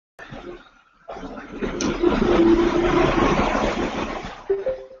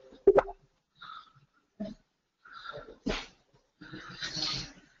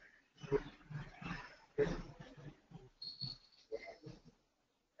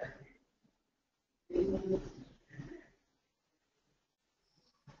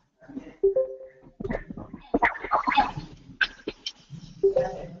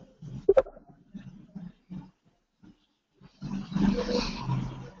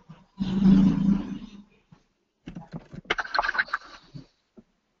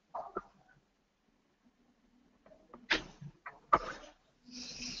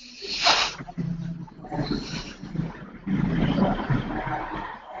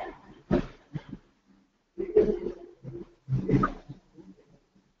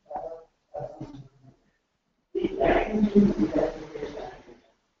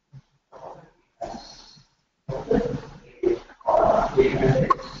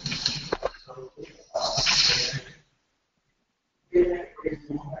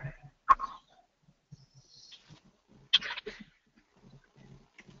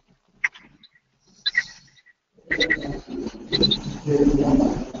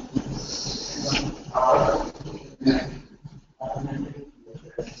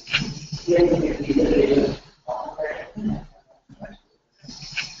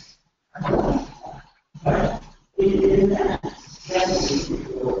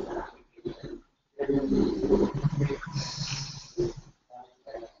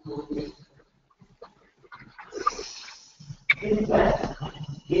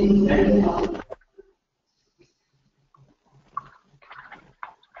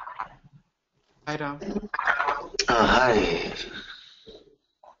Hi Ram. Hi.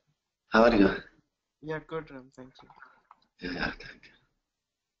 How are you? Yeah, good Ram, thank you. Yeah, thank you.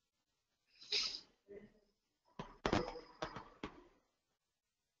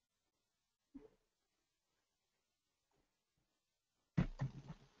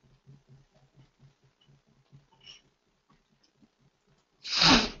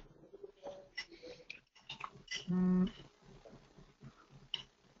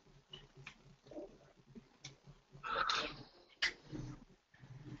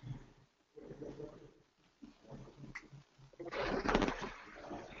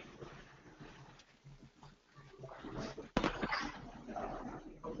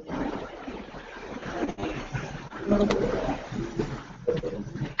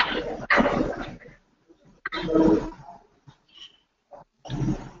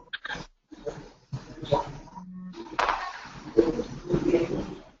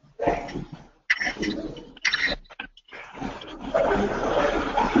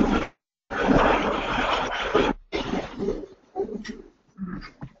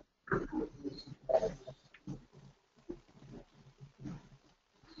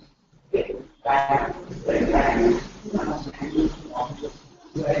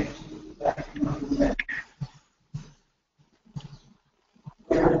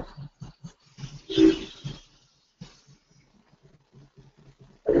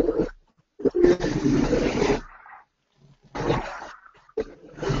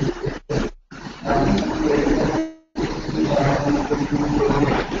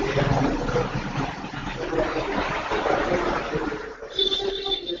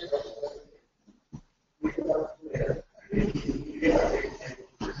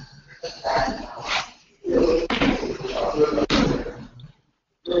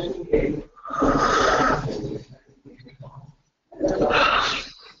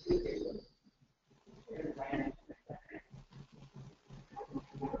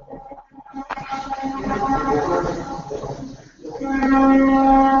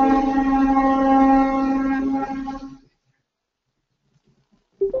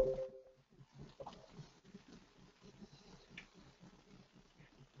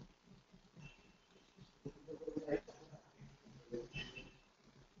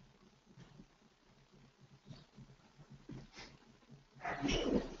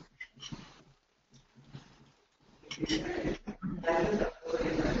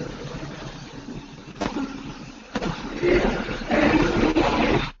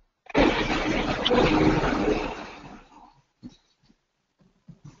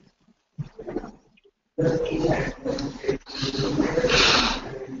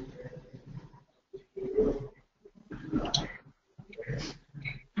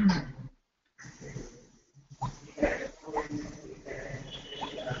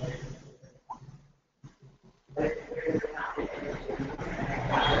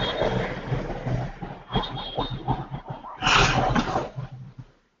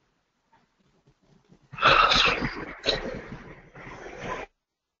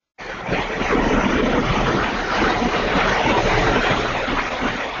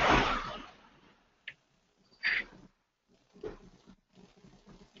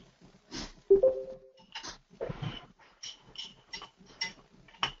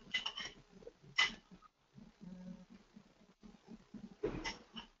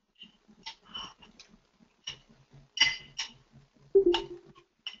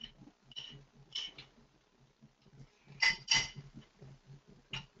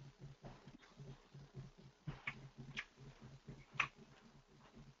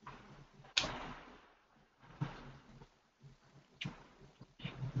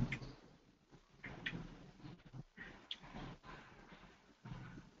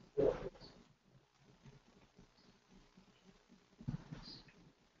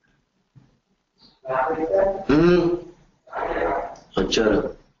 Hmm. వచ్చారు.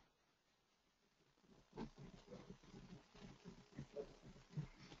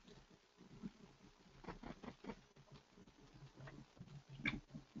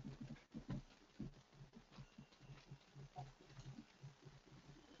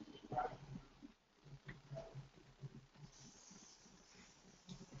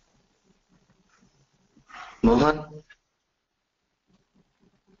 Mohan,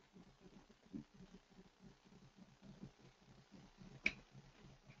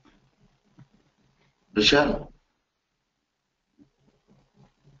 Vishal,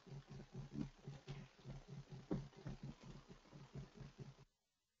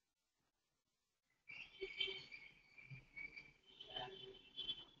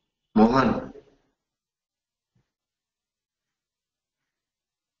 Mohan,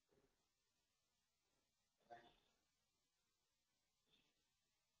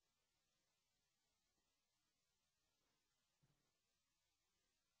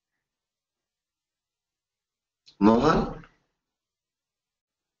 Mohan,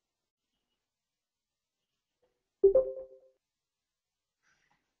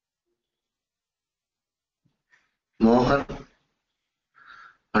 Mohan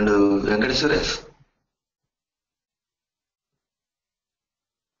and Venkata Suresh.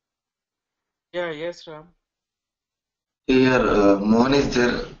 Yeah, yes, Ram. Here, Mohan is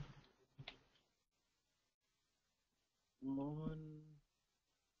there Mohan.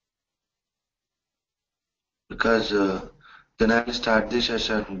 because then I will start the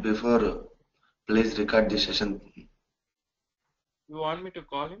session. Before, please record the session. You want me to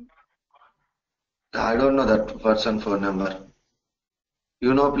call him? I don't know that person phone number.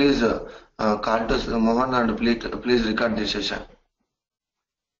 You know, please call to Mohan and please record the session.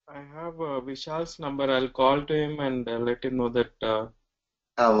 I have Vishal's number. I'll call to him and let him know that.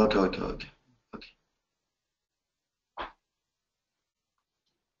 Okay, okay, okay.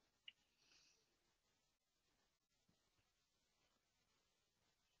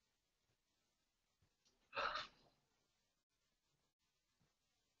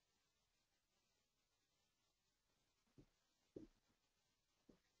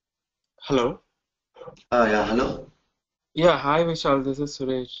 Hello. Yeah, hello. Yeah, hi Vishal. This is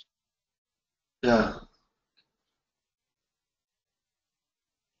Suresh. Yeah,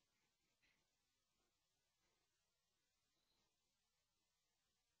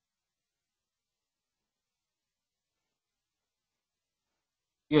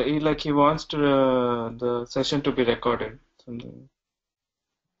 Yeah, he wants to the session to be recorded. Something.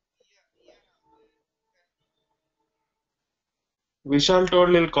 Vishal told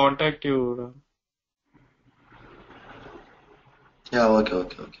he'll contact you. Ram. yeah, okay,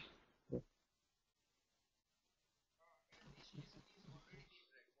 okay, okay.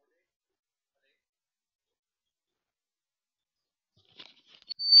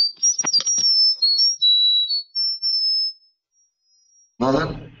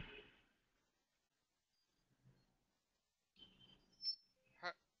 Mohan,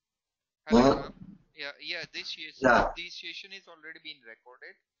 Hi- Hello, Mohan, Ram. Yeah. yeah, This session is already been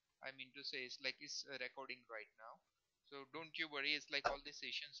recorded. I mean to say, it's like it's recording right now. So don't you worry. It's like all the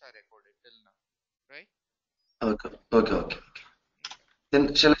sessions are recorded till now, right? okay, okay, okay. Yeah.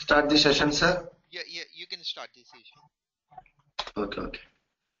 Then shall I start the session, sir? Yeah. You can start the session. Okay, okay.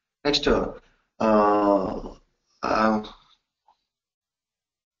 Next, uh, um,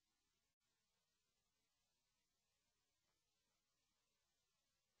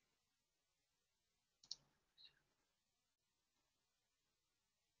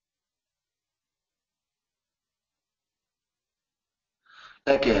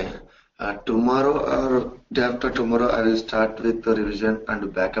 okay. Tomorrow or day after tomorrow, I will start with the revision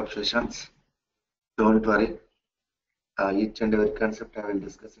and backup sessions. Don't worry. Each and every concept I will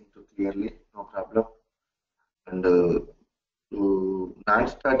discuss into clearly, no problem. And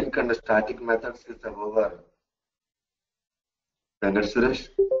non-static and static methods is over. Venkat Suresh?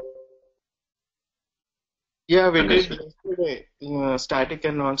 Yeah, we Venkat did Suresh? yesterday. Static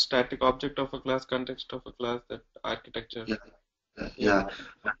and non-static object of a class, context of a class, that architecture. Yeah, Yeah.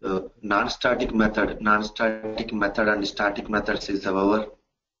 yeah. Non-static method and static methods is over.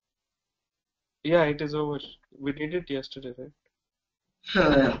 Yeah, it is over. We did it yesterday, right?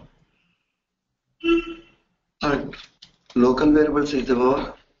 Yeah, yeah. And local variables is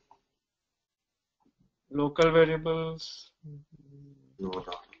over. Local variables. No,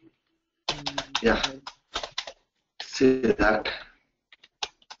 no. Yeah, Mm, see that.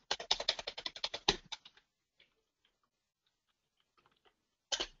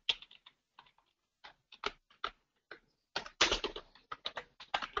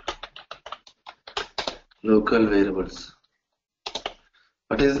 Local variables.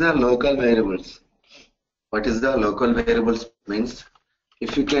 What is the local variables? What is the local variables means?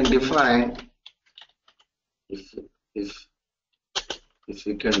 If you can define, if if if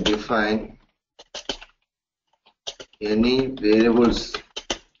you can define any variables,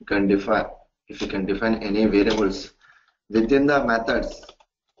 you can define. If you can define any variables within the methods,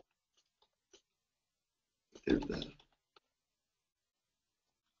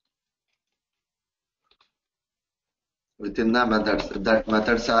 within the methods, that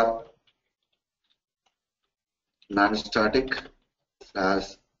methods are non-static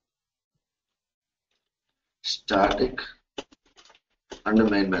slash static and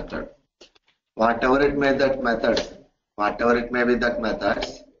main method. Whatever it may that methods, whatever it may be that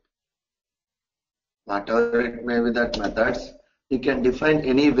methods, whatever it may be that methods, you can define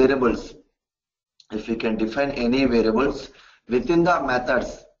any variables. If you can define any variables within the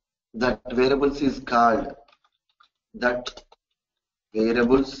methods, that variables is called, that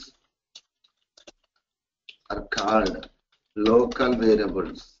variables are called local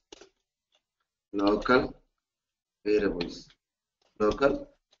variables. Local variables. Local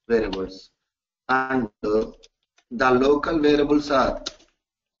variables. And the local variables are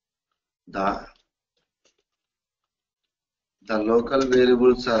the local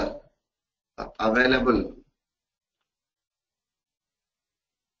variables are available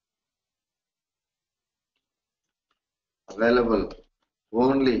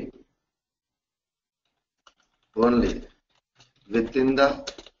only within the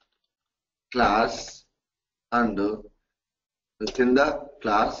class, and within the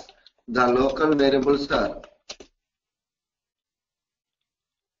class the local variables are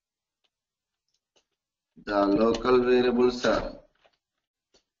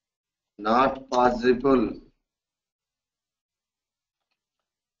not possible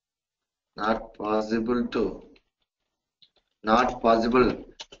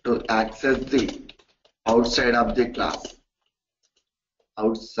to access the outside of the class,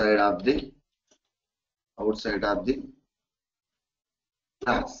 outside of the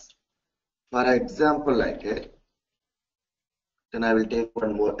class. For example, like then I will take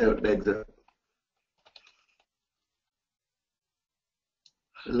one more example.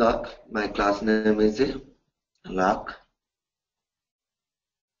 Lock, my class name is lock.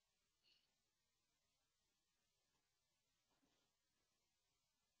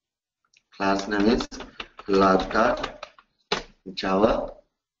 Class name is log.java.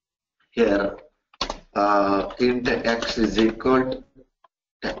 Here int x is equal to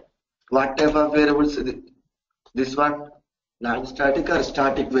 10. What type of variables is this one? Non-static or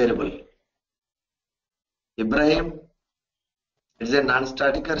static variable? Ibrahim, is a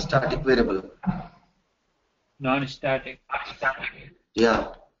non-static or static variable? Non-static.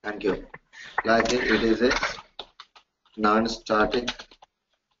 Yeah, thank you. Like it is a non-static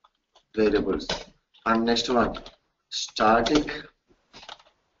variables. And next one, static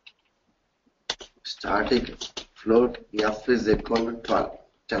float f is equal to 12,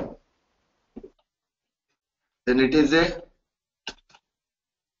 10. Then it is a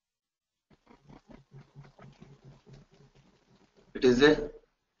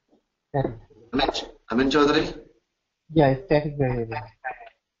Amin Chaudhary? Yeah, static variable.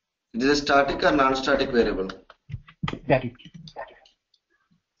 It is a static or non-static variable? Static.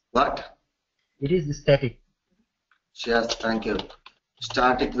 What? It is static. Yes, thank you.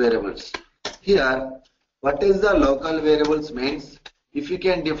 Static variables. Here, what is the local variables means? If you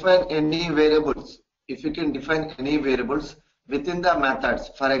can define any variables, within the methods,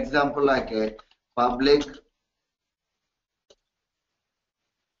 for example, like a public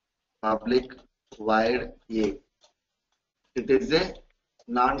void a. It is a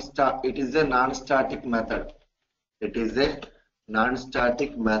non-static method. It is a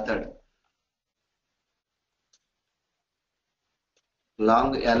non-static method.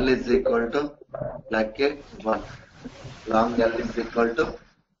 Long L is equal to like a 1. Long L is equal to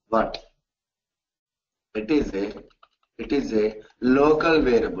 1. It is a local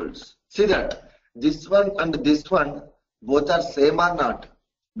variables. See that this one and this one both are same or not?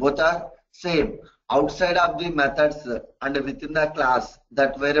 Both are same. Outside of the methods and within the class,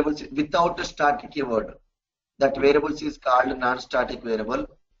 that variables without a static keyword, that variables is called non-static variable.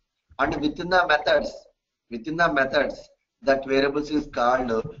 And within the methods, that variables is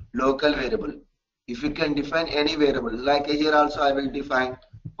called local variable. If you can define any variable, like here also I will define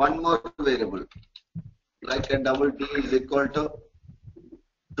one more variable, like a double T is equal to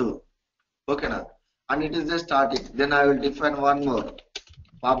 2. Okay now, and it is a static. Then I will define one more,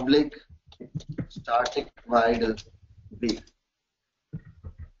 public static void B.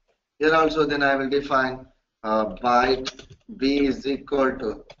 Here also then I will define by b is equal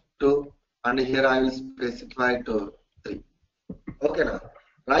to 2, and here I will specify to 3. Okay now.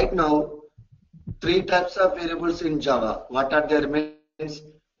 Right now, three types of variables in Java. What are their means?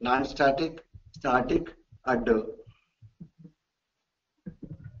 Non-static, static, and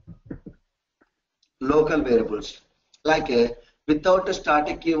local variables. Like without a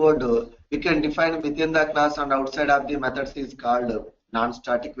static keyword, we can define within the class and outside of the methods is called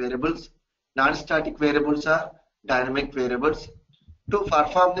non-static variables. Non-static variables are dynamic variables to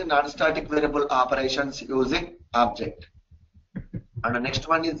perform the non-static variable operations using object. And the next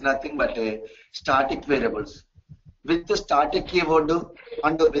one is nothing but static variables with the static keyword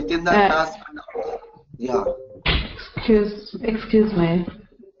and within the class. And, yeah.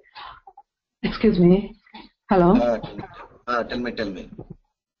 Excuse me. Hello. Tell me.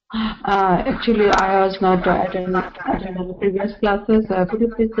 Actually, I was not attending the previous classes. Could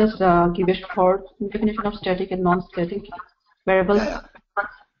you please just give a short definition of static and non-static variables?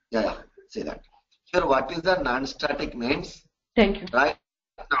 Yeah. See that. Here, what is the non-static means? Thank you. Right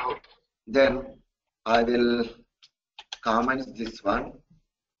now, then I will comment this one.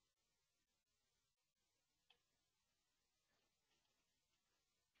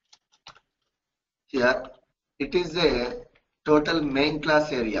 Here, it is a total main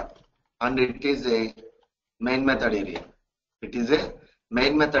class area and it is a main method area. It is a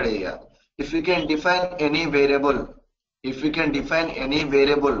main method area. If we can define any variable,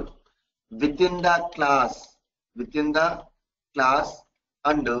 within the class,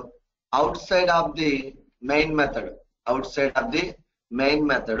 and outside of the main method,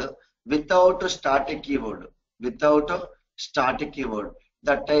 without a static keyword,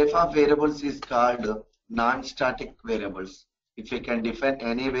 the type of variables is called non-static variables. If we can define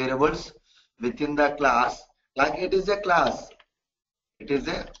any variables within the class, like it is a class, it is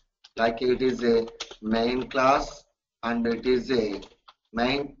a main class and it is a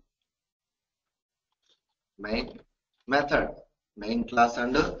main class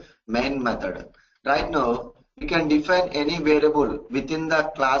and main method. Right now, we can define any variable within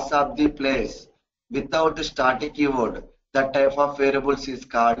the class of the place without a static keyword. That type of variables is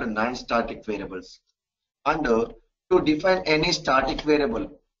called non-static variables. And to define any static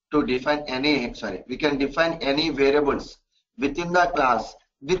variable, we can define any variables within the class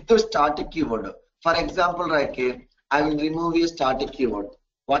with the static keyword. For example, right here, I will remove a static keyword.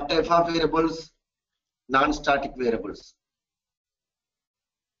 What type of variables? Non-static variables.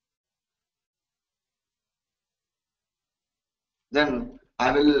 Then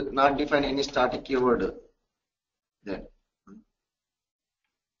I will not define any static keyword. Then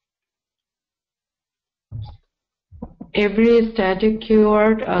every static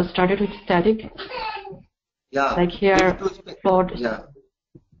keyword started with static. Yeah. Like here.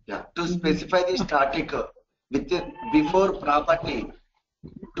 To specify the static before property,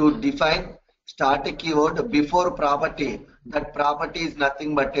 to define static keyword before property, that property is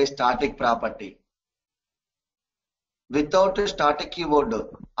nothing but a static property. Without a static keyword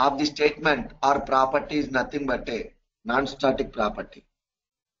of the statement or property is nothing but a non-static property.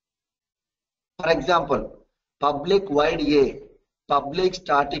 For example, public void A, public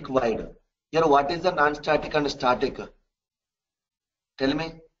static void. Here, what is the non-static and static? Tell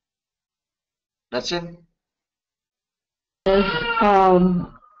me. Rachin? Yes,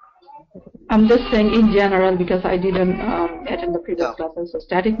 I'm just saying in general because I didn't attend the previous classes. So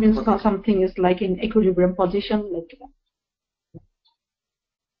static means something is like in equilibrium position, like.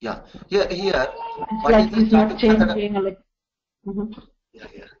 Yeah. Here. It's like it's not changing. Like.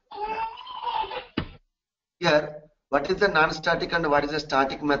 Here, what is the non-static and what is the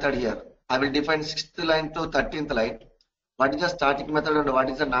static method here? I will define 6th line to 13th line. What is the static method and what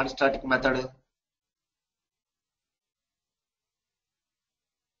is the non-static method?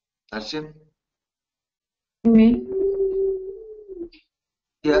 Arshin? Me?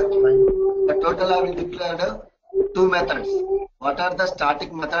 Here, the total I will declare 2 methods. What are the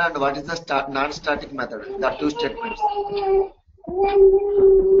static method and what is the non-static method? The 2 statements.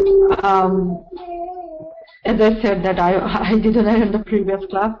 As I said that I didn't attend the previous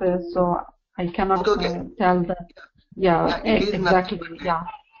classes, so I cannot tell that. Yeah, exactly. Yeah.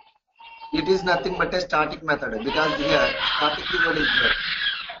 It is nothing but a static method because here static keyword is there.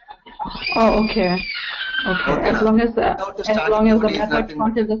 Oh, okay. As long as the method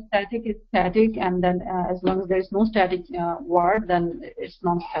contains the static is static, and then as long as there is no static word, then it's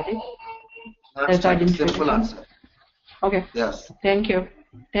non-static. Simple answer. Okay. Yes. Thank you.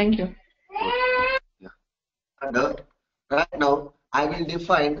 Yeah. And right now I will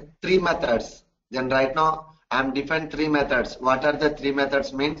define 3 methods. Then right now I am defined 3 methods. What are the 3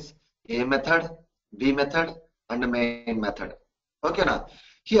 methods means? A method, B method and main method. Okay now.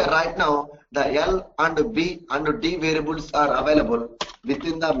 Here right now the L and B and D variables are available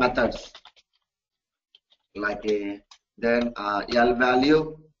within the methods. Like then L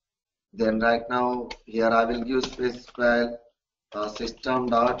value. Then right now here I will give specify system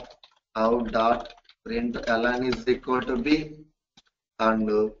dot out dot print ln is equal to B,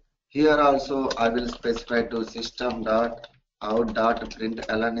 and here also I will specify to system dot out dot print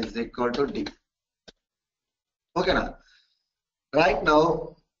ln is equal to D. Okay now. Right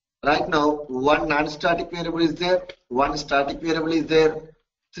now, one non-static variable is there, one static variable is there,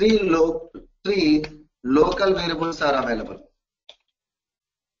 three local variables are available.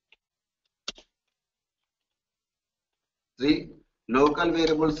 Three local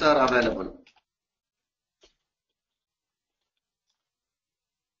variables are available.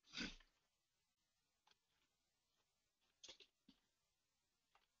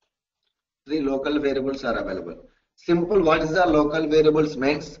 Three local variables are available. Simple, what is the local variables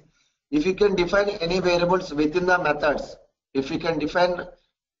means? If you can define any variables within the methods, if you can define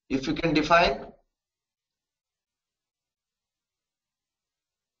any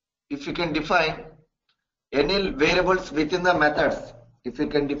variables within the methods, if you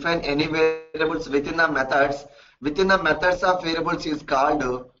can define any variables within the methods of variables is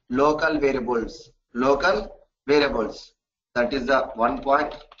called local variables. Local variables. That is the one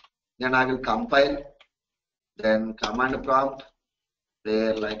point. Then I will compile. Then command prompt.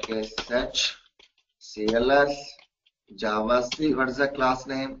 There like a search CLS Java C. What is the class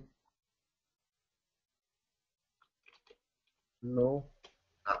name? No.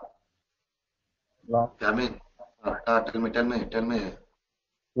 Lock. Tell me. Tell me.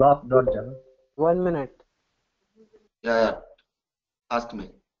 Lock.java. 1 minute. Yeah. Ask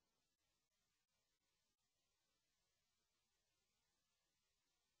me.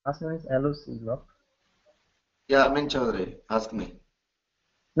 Last name is LOC lock. Yeah, Amin Chaudhary. Ask me.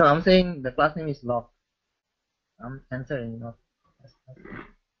 No, I'm saying the class name is lock. I'm answering lock.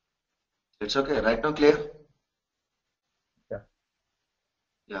 It's okay. Right now clear? Yeah.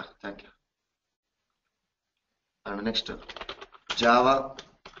 Yeah, thank you. And next, Java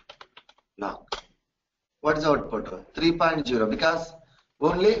lock. What is the output? 3.0, because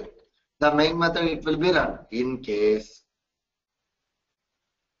only the main method it will be run in case.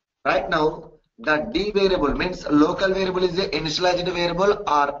 Right now, the D variable means local variable is a initialized variable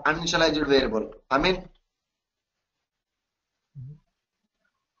or uninitialized variable. I mean,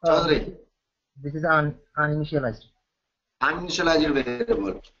 Chaudhary. This is uninitialized. Uninitialized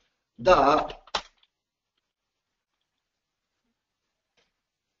variable.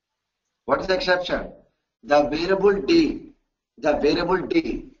 What is the exception? The variable D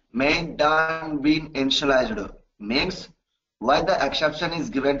may not be initialized. Means why the exception is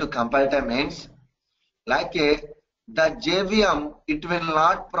given to compile time means like the JVM, it will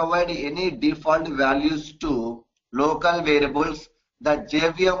not provide any default values to local variables. The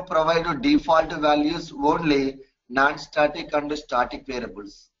JVM provide default values only non-static and static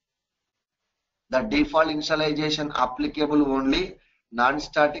variables. The default initialization applicable only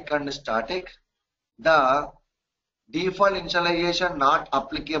non-static and static. The default initialization not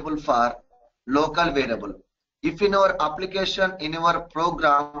applicable for local variable. If in our application, in our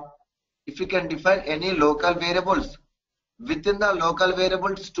program, if you can define any local variables, within the local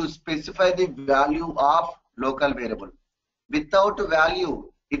variables to specify the value of local variable. Without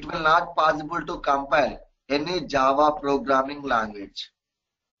value, it will not possible to compile any Java programming language.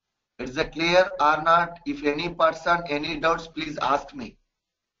 Is it clear or not? If any person, any doubts, please ask me.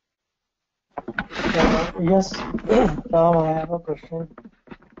 Yes, Ram, I have a question.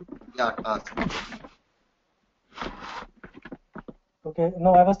 Yeah, ask. Okay,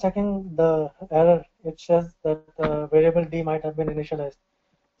 no, I was checking the error. It says that variable D might have been initialized.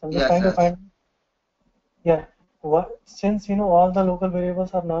 So I'm just trying to find. Yeah, since all the local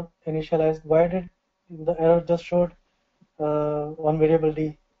variables are not initialized, why did the error just showed one variable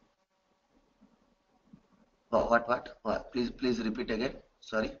D? Oh, what? Please repeat again.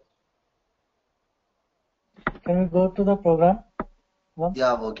 Sorry. Can we go to the program once?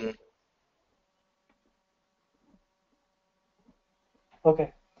 Yeah, okay.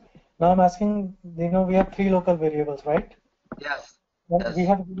 Okay. Now I'm asking, we have three local variables, right? Yes. Yes. We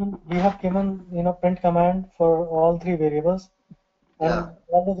have given print command for all three variables, and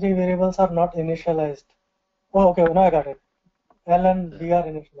all the three variables are not initialized. Oh, okay. Now I got it. L and B are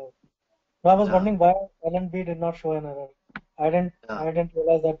initialized. Now I was wondering why L and B did not show an error. I didn't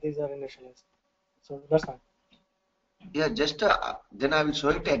realize that these are initialized. So that's fine. Yeah, just then I will show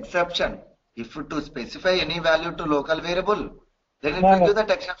it exception. If to specify any value to local variable, then it will give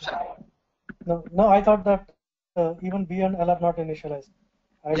that exception. No, I thought that even B and L are not initialized.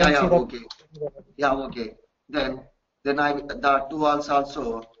 I don't see that. Okay. Yeah, okay. Then the two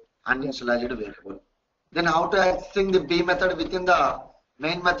also uninitialized variable. Then how to accessing the B method within the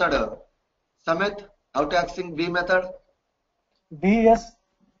main method? Samit, how to accessing B method? B, yes.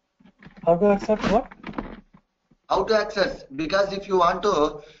 How to accept what? How to access? Because if you want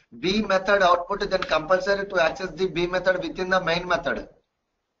to B method output, then compulsory to access the B method within the main method.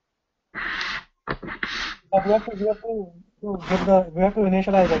 But we have to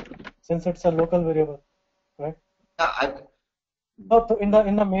initialize it since it's a local variable, right? Yeah, So in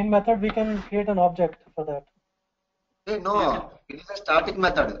the main method we can create an object for that. no, it is a static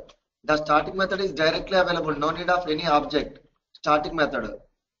method. The static method is directly available. No need of any object. Static method.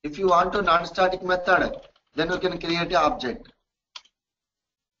 If you want to non-static method, then you can create an object.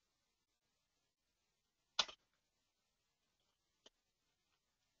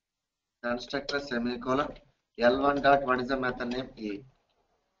 Constructor semicolon L1 dot what is the method name A.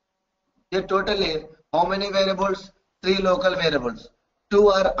 Here totally how many variables? 3 local variables. 2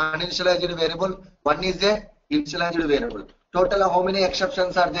 are uninitialized variable. 1 is a initialized variable. Total how many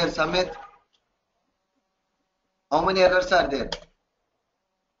exceptions are there? Samit? How many errors are there?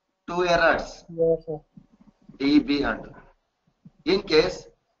 2 errors. Yes, sir. D, B and in case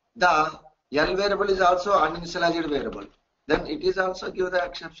the L variable is also uninitialized variable, then it is also give the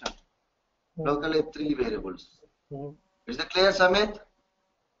exception. Locally 3 variables. Is it clear, Samit?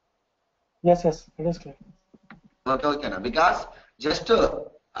 Yes, it is clear. Okay, now because just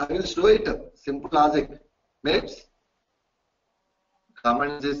I will show it simple logic. Minutes.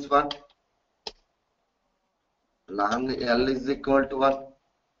 Comment this one. Long L is equal to 1.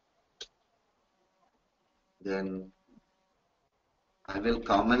 Then I will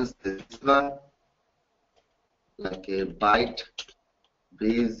comment this one like a byte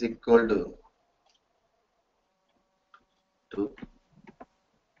B is equal to 2.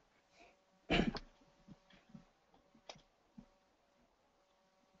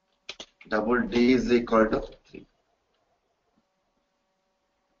 Double D is equal to 3.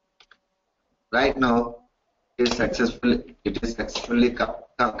 Right now, it is successfully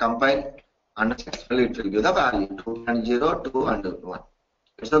compiled and successfully it will give the value 2 and 0, 2 and 1.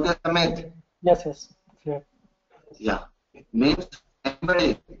 It's okay, Amit? Yes, clear. Yeah. It means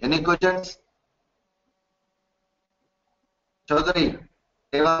anybody, any questions? Chaudhary,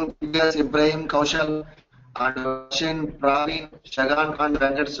 Evan, Ibrahim, Kaushal, and Roshin, Praveen, Shagan, and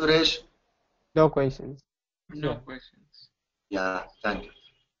Venkat Suresh. No questions. No questions. Yeah, thank you.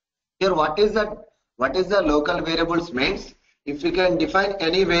 Here, what is the local variables means? If we can define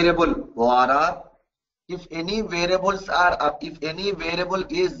any variable or if any variable is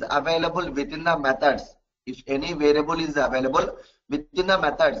available within the methods,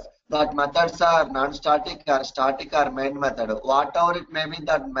 that methods are non-static or static or main method, whatever it may be,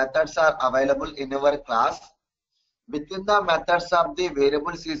 that methods are available in our class. Within the methods of the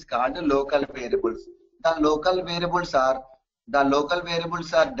variables is called local variables. The local variables are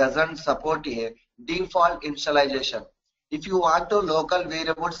doesn't support a default initialization. If you want to local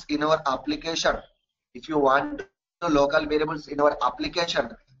variables in our application,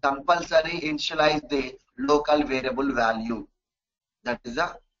 compulsory initialize the local variable value. That is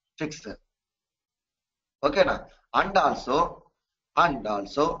a fixed. Okay, now and also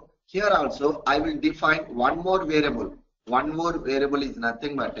here also I will define one more variable. One more variable is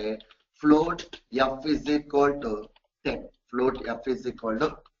nothing but a float f is equal to 10. Float f is equal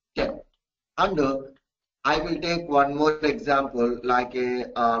to 10. And I will take one more example like a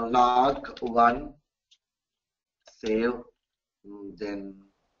log 1 save, then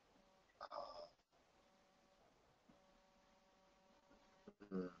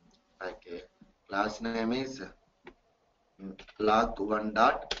like a class name is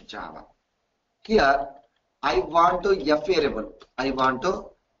log1.java. Here I want to f variable.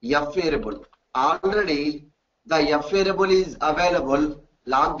 Already the f variable is available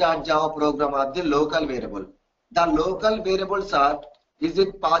log.java program of the local variable. The local variables are, is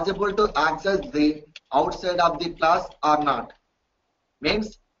it possible to access the outside of the class or not?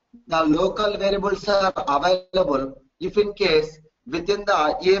 Means the local variables are available if in case within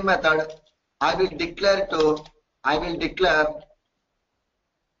the A method I will declare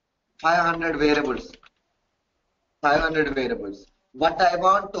 500 variables. But I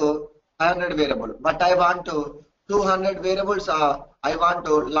want to 500 variable. But I want to 200 variables. I want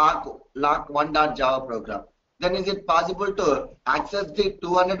to log 1.java program. Then is it possible to access the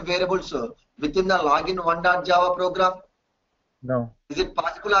 200 variables within the login 1.java program? No. Is it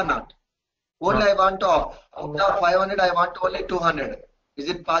possible or not? Only I want to, out of 500 I want only 200. Is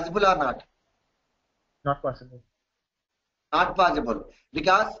it possible or not? Not possible. Not possible,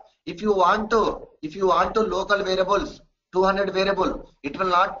 because if you want to local variables 200 variable, it will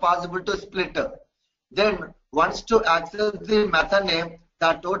not possible to split. Then once to access the method name,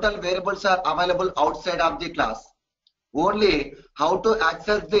 the total variables are available outside of the class. Only how to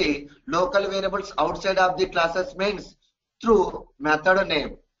access the local variables outside of the classes means through method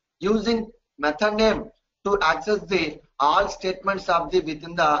name. Using method name to access the all statements of the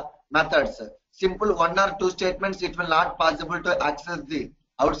within the methods. Simple one or two statements, it will not possible to access the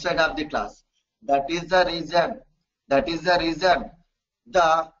outside of the class. That is the reason. That is the reason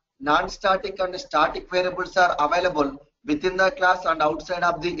the non-static and static variables are available within the class and outside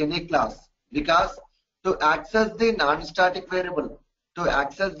of the any class. Because to access the non-static variable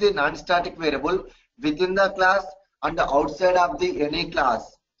within the class and outside of the any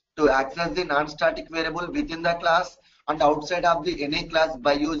class, to access the non-static variable within the class and outside of the any class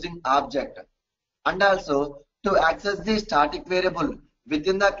by using object, and also to access the static variable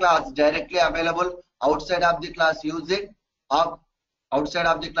within the class directly available outside of the class using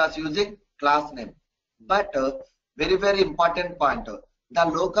class name. But very important point, the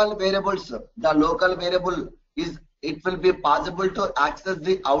local variable is, it will be possible to access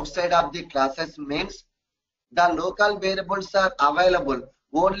the outside of the classes means the local variables are available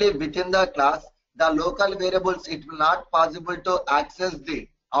only within the class. The local variables, it will not possible to access the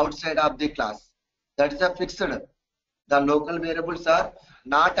outside of the class. That is a fixed. The local variables are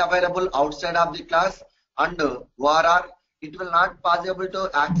not available outside of the class, and ORR, it will not possible to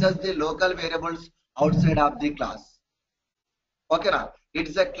access the local variables outside of the class. Okay, now it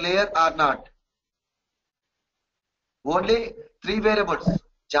is a clear or not? Only three variables.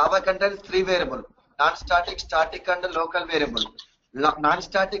 Java contains three variables: non-static, static, and local variable.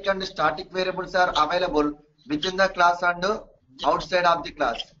 Non-static and static variables are available within the class and outside of the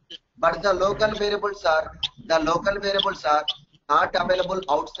class. But the local variables are not available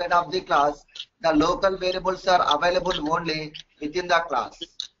outside of the class. The local variables are available only within the class.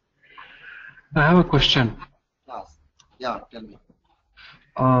 I have a question. Class. Yeah, tell me.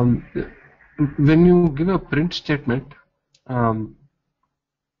 When you give a print statement, to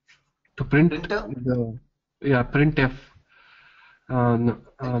print Printer? printf, no,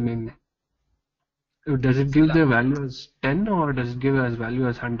 I mean, does it give the value as 10 or does it give as value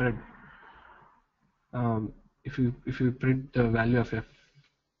as 100? If you print the value of f,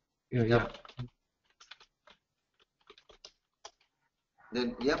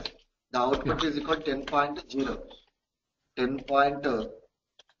 Then f, the output is equal to 10.0. 10.0,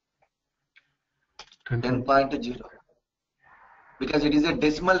 because it is a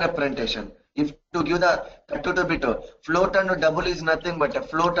decimal representation. If to give the 32-bit float and double is nothing but a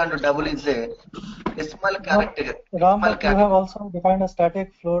float and double is a decimal character. Ram, but you have also defined a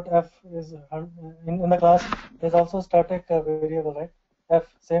static float f is in the class. There's also static variable, right? F,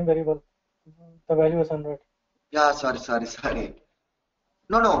 same variable. The value is 100. Yeah, sorry.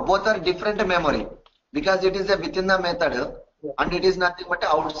 No, both are different memory, because it is a within the method and it is nothing but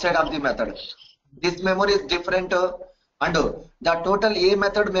outside of the method. This memory is different, and the total A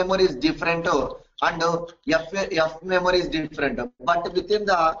method memory is different, and F memory is different. But within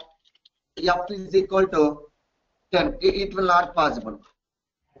the F is equal to 10, it will not possible.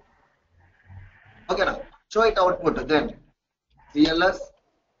 Okay, now show it output then. CLS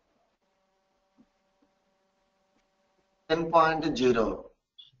 10.0.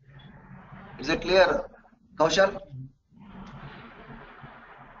 Is it clear, Kaushal?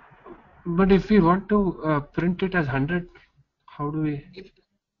 But if we want to print it as 100, how do we?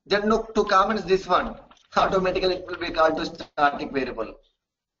 Then look to comments this one. Automatically it will be called to static variable.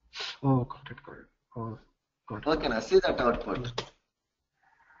 Oh, got it. Oh, got it. Okay, now see that output.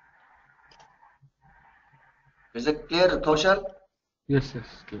 Is it clear, Kaushal? Yes,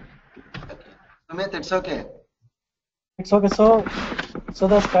 clear. Okay. Sumit, it's okay. It's okay. So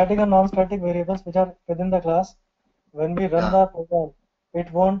the static and non-static variables which are within the class, when we run the program, it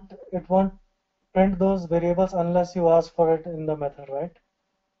won't print those variables unless you ask for it in the method, right?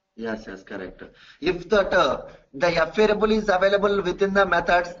 Yes, correct. If that the F variable is available within the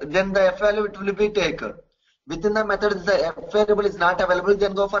methods, then the F value it will be taken. Within the methods, the F variable is not available,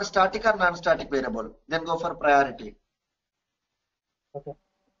 then go for static or non-static variable. Then go for priority. Okay.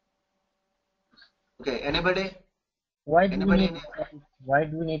 Okay. Anybody? Why do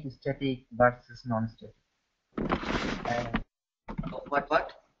we need static versus non-static?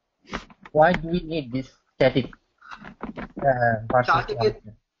 What? Why do we need this static versus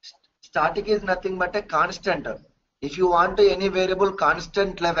static is nothing but a constant. If you want any variable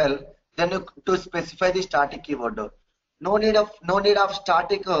constant level, then you to specify the static keyword. No need of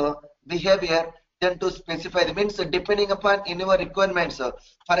static behavior then to specify the means depending upon in your requirements.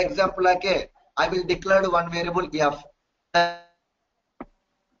 For example, okay, I will declare one variable f,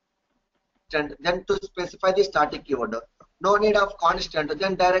 and then to specify the static keyword. No need of constant,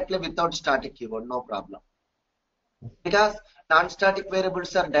 then directly without static keyword, no problem. Because non-static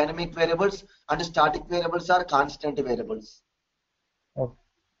variables are dynamic variables and static variables are constant variables. Okay.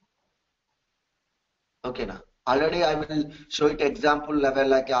 Okay, now already I will show it example level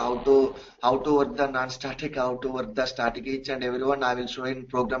like how to work the non-static, how to work the static. Each and everyone I will show in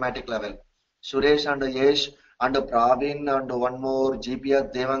programmatic level. Suresh and Yesh and Praveen and one more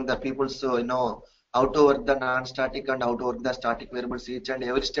GPS Devang, the people, so you know how to work the non-static and how to work the static variables. Each and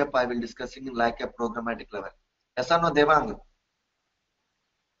every step I will discussing in like a programmatic level. Yes or no, Devang?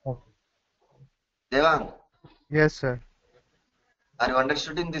 Okay. Devang, Yes, sir. are you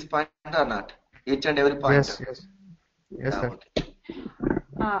understanding this point or not? Each and every point. Yes, yes. Yes, Yeah, sir. okay.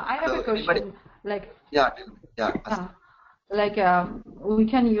 I have a So anybody? question. Like, Yeah, tell me. Yeah, ask. like we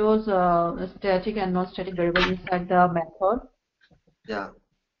can use static and non-static variable inside the method. Yeah.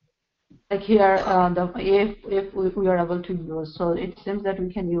 Like here, if we are able to use, so it seems that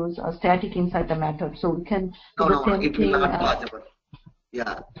we can use a static inside the method, so we can do the No, same it will thing. not possible.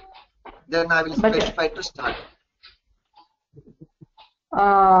 Yeah. Then I will specify to start.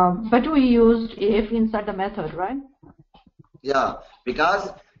 But we used if inside the method, right? Yeah,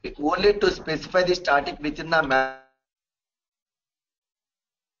 because it only to specify the static within the method.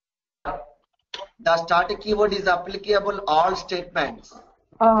 The static keyword is applicable all statements.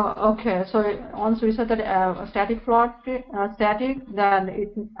 Okay. So once we said that static plot static, then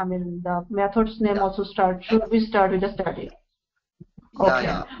I mean the method's name Yeah. also should we start with the static? Yeah, Okay.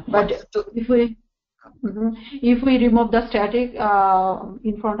 yeah. But if we if we remove the static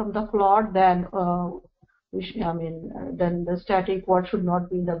in front of the plot, then then the static word should not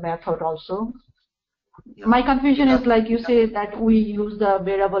be in the method also. Yeah. My confusion Because is like you say that we use the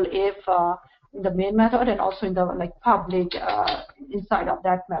variable if in the main method and also in the like public inside of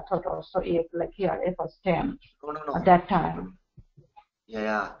that method also if like here if was 10 no. at that time.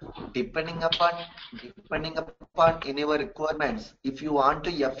 Yeah. Depending upon in your requirements, if you want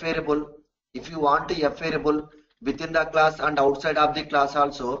to f variable, within the class and outside of the class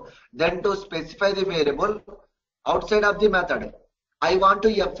also, then to specify the variable outside of the method. I want to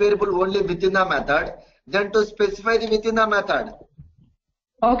f variable only within the method, then to specify the within the method.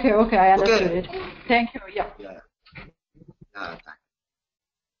 Okay, I understood it. Thank you. Yeah. Thanks.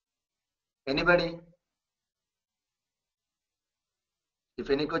 Anybody? If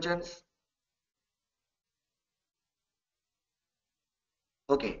any questions?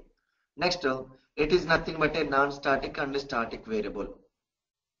 Okay. Next, it is nothing but a non-static and static variable.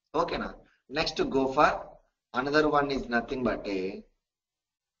 Okay, now next to go for another one is nothing but a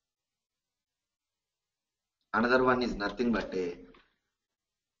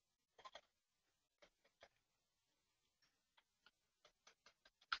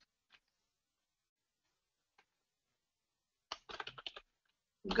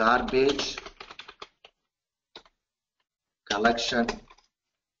garbage collection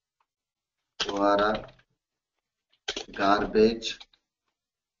or a garbage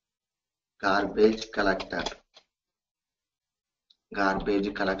collector.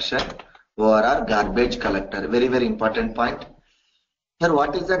 Garbage collection or a garbage collector. Very, very important point. Here,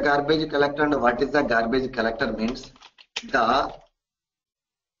 what is a garbage collector and what is a garbage collector means? The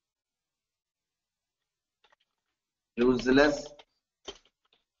useless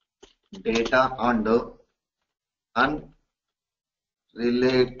data and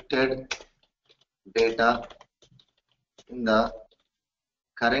unrelated data in the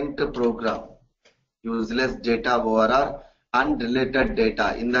current program. Useless data or unrelated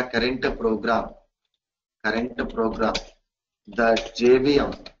data in the current program. The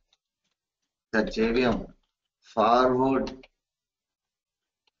JVM forward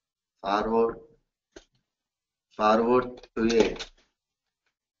to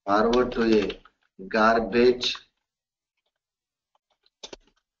a garbage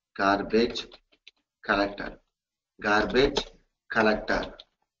collector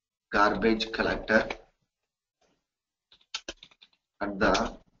at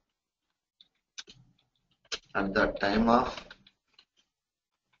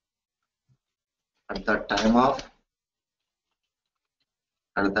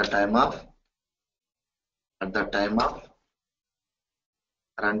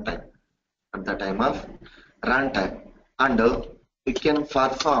the time of runtime, and we can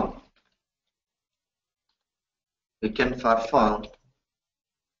perform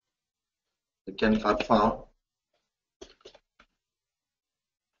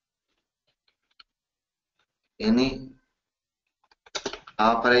any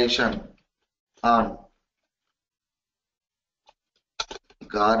operation on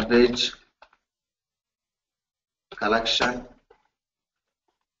garbage collection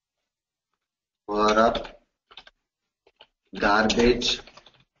or a garbage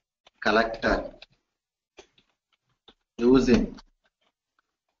collector using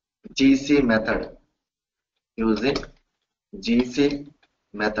GC method. Using GC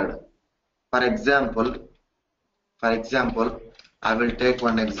method. For example, I will take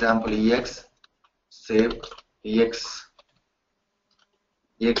one example ex, save ex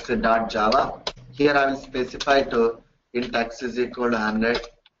dot java. Here I will specify to int x is equal to 100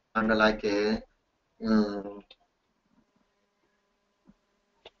 and like a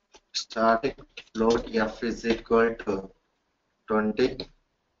static float f is equal to 20,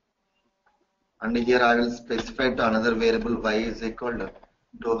 and here I will specify to another variable y is equal to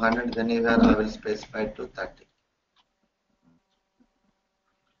 200. Then here I will specify to 30.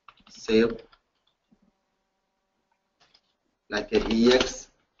 Save like a ex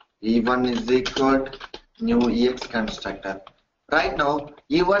e1 is equal to new ex constructor. Right now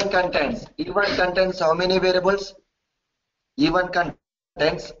e1 contains how many variables? E1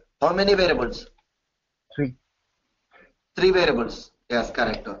 contains how many variables? 3. 3 variables. Yes,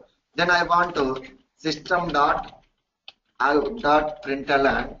 correct. Then I want to system dot out dot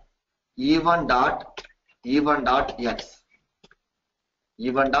println e1 dot x.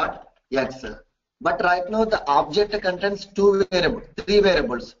 But right now the object contains 3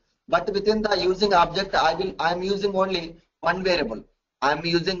 variables. But within the using object, I am using only one variable.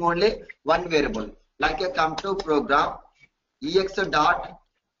 Like a come to program ex dot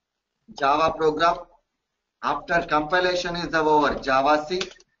Java program. After compilation is over, Java C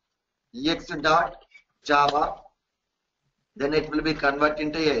ex dot Java. Then it will be converted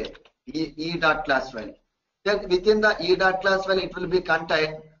into a e dot class file. Then within the e dot class file, it will be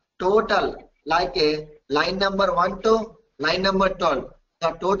contain total like a line number 1 to line number 12.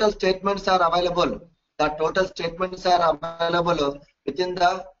 The total statements are available. Within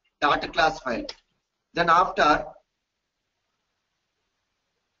the dot class file. Then after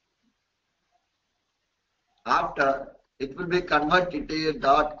it will be converted to a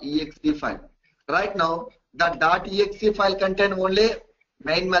 .exe file. Right now the .exe file contains only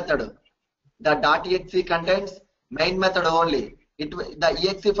main method. The .exe contains main method only. The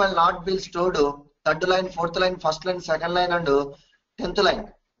exe file not be stored third line, fourth line, first line, second line and 10th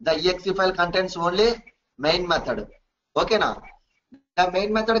line. The exe file contains only main method. Okay now. The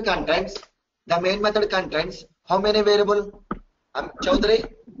main method contains how many variable?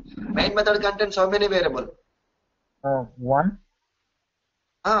 Chaudhary, main method contains how many variable? 1.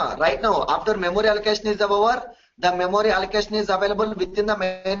 Right now after memory allocation is over, the memory allocation is available within the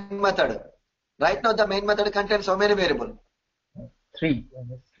main method. Right now the main method contains how many variable? 3.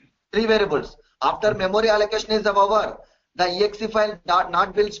 3 variables. After memory allocation is over, the exe file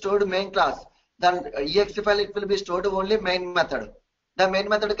not be stored main class. The exe file it will be stored only main method. The main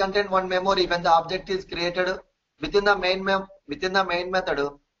method contains one memory when the object is created within the main method.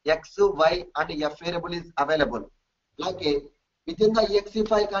 X, y and f variable is available. Like within the exe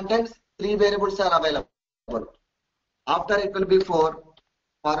file contains 3 variables are available. After it will be forward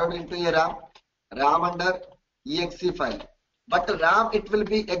into a RAM under exe file. But RAM it will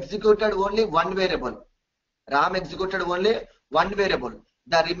be executed only one variable. The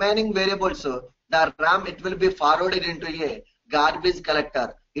remaining variables, the RAM it will be forwarded into a garbage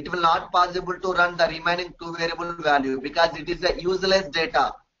collector. It will not possible to run the remaining 2 variable value because it is a useless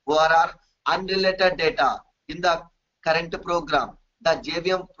data or unrelated data in the current program. The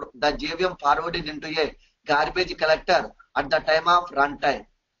JVM forwarded into a garbage collector at the time of runtime.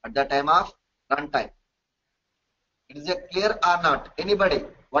 It is clear or not? Anybody?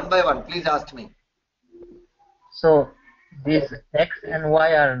 One by one, please ask me. So these x and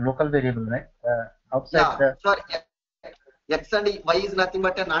y are local variable, right? Outside the. Sorry, x and y is nothing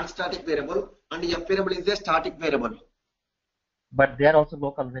but a non-static variable, and f variable is a static variable. But they are also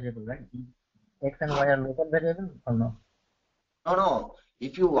local variable, right? X and y are local variable or no? No.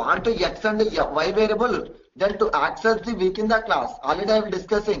 If you want to x and y variable, then to access the within the class, already I am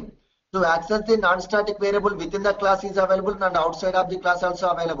discussing. To access the non-static variable within the class is available and outside of the class also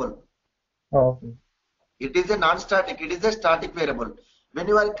available. Oh, okay. It is a non-static, it is a static variable. When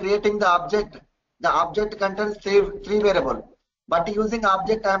you are creating the object contains 3 variables. But using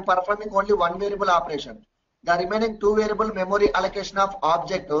object I am performing only one variable operation. The remaining 2 variable memory allocation of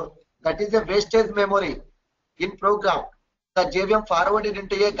object, that is a wastage memory in program. The JVM forwarded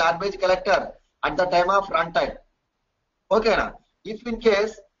into a garbage collector at the time of runtime. Okay now. If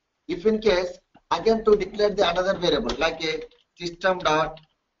in case again to declare the another variable like a system dot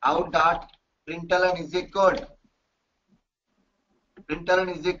out dot println is equal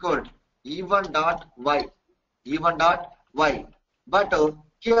e1 dot y. But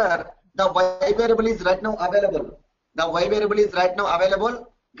here the y variable is right now available. The y variable is right now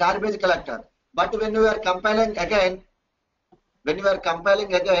available garbage collector. But when you are compiling again,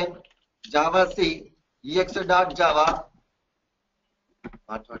 Java C ex dot Java.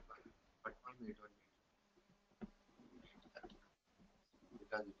 What?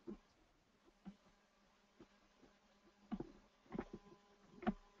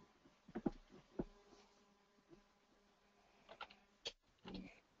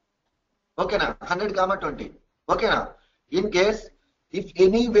 Okay now 100 comma 20. Okay now in case if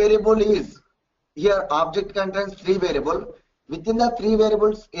any variable is here object contains 3 variable, within the 3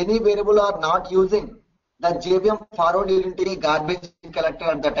 variables any variable are not using, the JVM forward into a garbage collector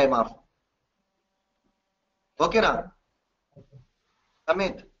at the time of. Okay now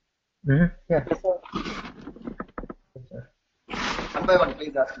Amit, Yeah. Yes, sir. Yes, sir. one by one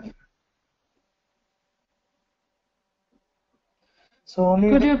please ask me. So only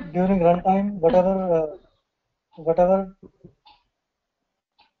Could you during runtime, whatever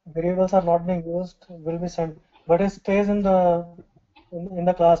variables are not being used will be sent, but it stays in the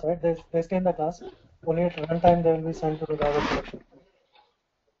class, right? They stay in the class. Only at runtime they will be sent to the garbage collection.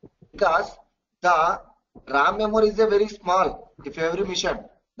 Because the RAM memory is a very small. If every mission,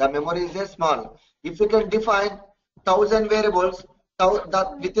 the memory is a small. If you can define 1000 variables,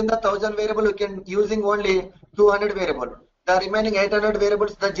 within the 1000 variable you can using only 200 variable. The remaining 800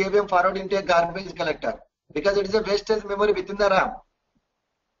 variables the JVM forward into a garbage collector because it is a wastage memory within the RAM.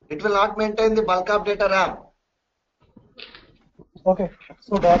 It will not maintain the bulk of data RAM. Okay,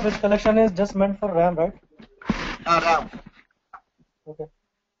 so garbage collection is just meant for RAM, right? RAM. Okay.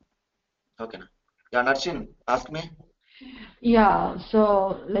 Okay. Yeah, Narshin, ask me. Yeah,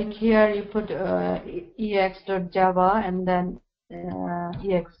 so like here you put ex.java and then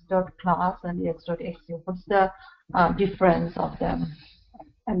ex.class and ex.exe. What's the difference of them?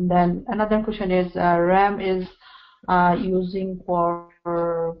 And then another question is RAM is using for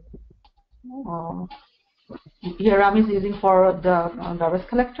here RAM is using for the garbage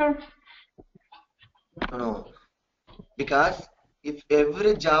collector. No, because if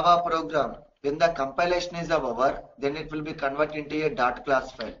every Java program, when the compilation is over, then it will be converted into a dot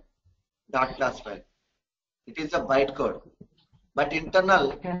class file. It is a bytecode. But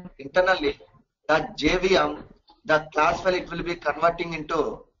internally, the JVM, the class file, it will be converting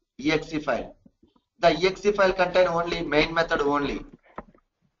into exe file. The exe file contain only main method only.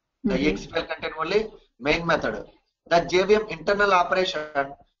 The exe file contain only main method. The JVM internal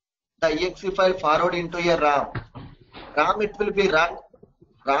operation, the exe file forward into a RAM. RAM it will be run,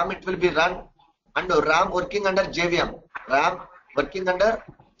 and RAM working under JVM.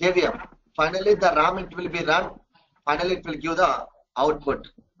 Finally, the RAM it will be run. Finally, it will give the output.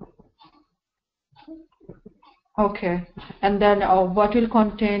 Okay, and then what will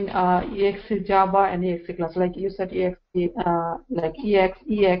contain exe Java and exe class? Like you said, exe like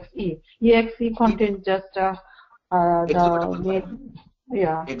exe contains just the main,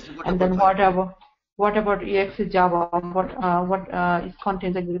 yeah. And then what about exe Java? What is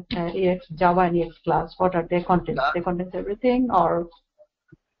contains exe Java and exe class? What are they contains? They contains everything, or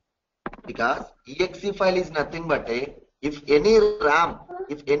because exe file is nothing but if any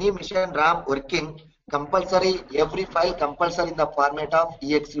machine RAM working, compulsory every file compulsory in the format of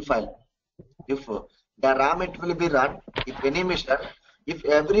exe file. If the RAM it will be run, if any machine, if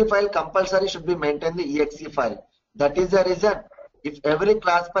every file compulsory should be maintained the exe file. That is the reason. If every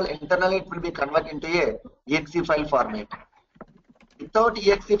class file internally it will be converted into a exe file format. Without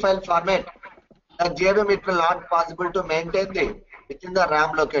exe file format, the JVM it will not possible to maintain the within the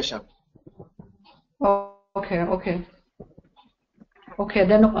RAM location. Okay.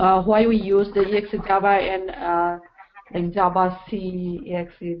 Then why we use the exe Java and like Java C,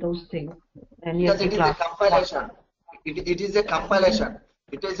 exe, those things, and because exe it class? is a compilation. It is a compilation.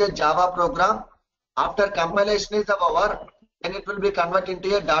 It is a Java program. After compilation is over, then it will be converted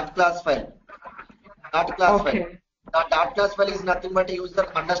into a dot class file. File. The dot class file is nothing but user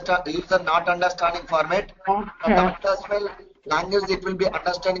not understanding format. The dot class file language it will be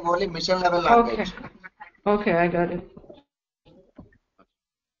understanding only mission level language. Okay, I got it.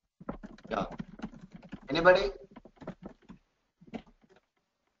 Yeah. Anybody?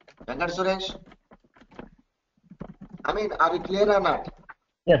 Venkat Suresh? I mean, are you clear or not?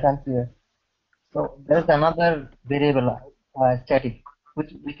 Yes, I'm clear. So there is another variable, static,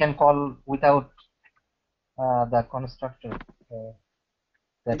 which we can call without the constructor.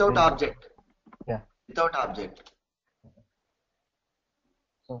 Without object. without object.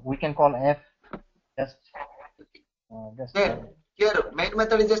 So we can call f just Then here main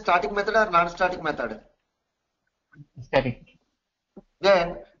method is a static method or non-static method. static.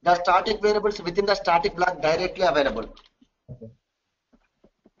 Then the static variables within the static block directly available. Okay.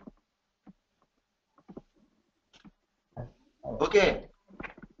 Okay.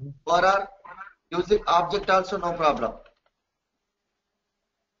 For our using object also no problem.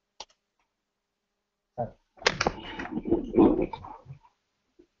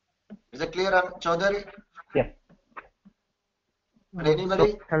 Is it clear, Chaudhary? Yeah. And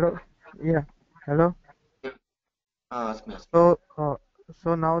anybody? So, hello. Yeah. Hello. Ask me.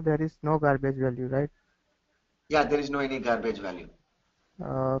 So now there is no garbage value, right? Yeah, there is no any garbage value.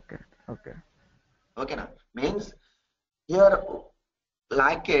 Okay. Okay. Okay, now means here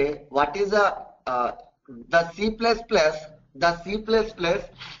like a what is a the C++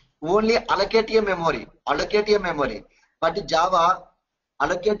 only allocate a memory, but Java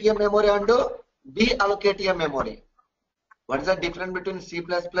allocate a memory and deallocate a memory. What is the difference between C++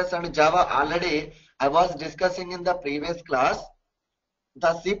 and Java? Already I was discussing in the previous class.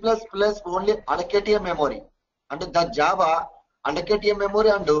 The C++ only allocate a memory and the Java allocate a memory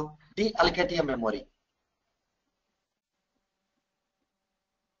and deallocate a memory.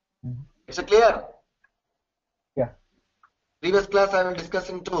 Is it clear? Yeah. Previous class I will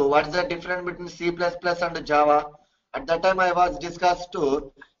discussing too. What is the difference between C++ and Java? At that time I was discussed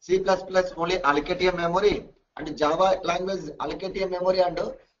to C++ only allocate a memory and Java language allocate a memory and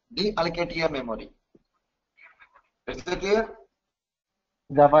deallocate a memory. Is it clear?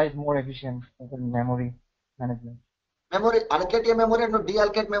 Java is more efficient in memory management. Memory allocate a memory and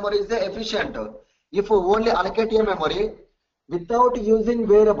deallocate memory is efficient. If you only allocate a memory without using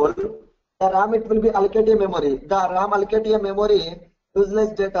variable, the RAM it will be allocate a memory. The RAM allocate a memory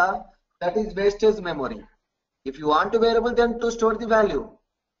useless data, that is wastage memory. If you want a variable, then to store the value.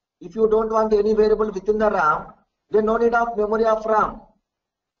 If you don't want any variable within the RAM, then no need of memory of RAM.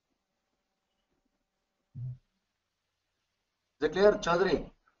 Is it clear, Chaudhary?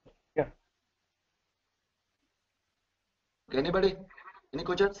 Yeah. Anybody? Any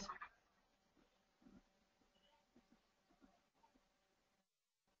questions?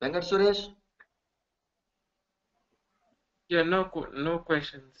 Venkat Suresh? Yeah, no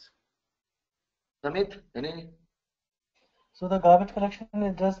questions. Samit? Any? So the garbage collection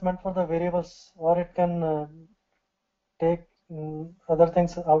is just meant for the variables, or it can take other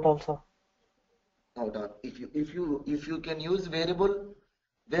things out also. Out. If you can use variable,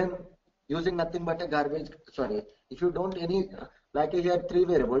 then using nothing but a garbage. Sorry, if you don't any like you have 3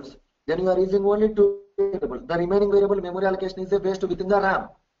 variables, then you are using only 2 variables. The remaining variable memory allocation is a waste within the RAM.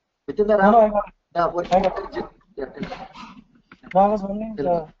 Within the RAM. No, I got it. Yeah, No, I was wondering.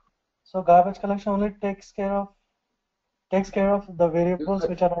 So garbage collection only takes care of the variables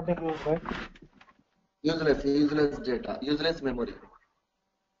which are not being used, right? Useless data, useless memory.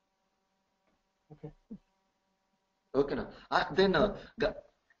 Okay. Okay, now. Then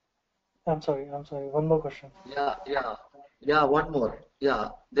I'm sorry. One more question. Yeah. One more. Yeah.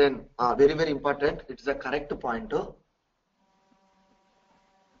 Then very important. It's a correct point.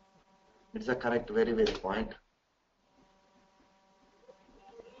 It's a correct very point.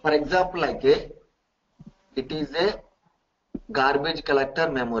 For example, like it is a garbage collector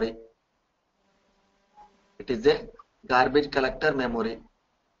memory. It is a garbage collector memory.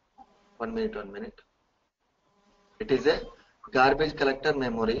 1 minute. It is a garbage collector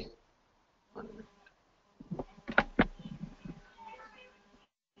memory. 1 minute.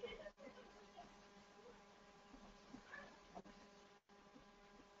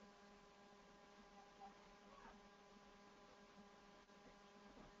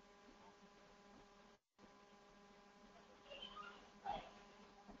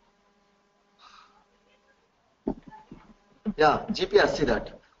 Yeah, GPS, see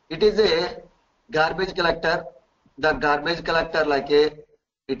that. It is a garbage collector. The garbage collector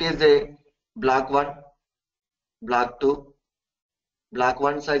it is a block 1, block 2. Block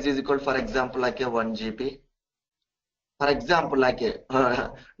 1 size is equal, for example, like a 1 GB. For example, like a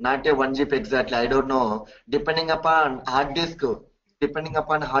not a 1 GB exactly, I don't know. Depending upon hard disk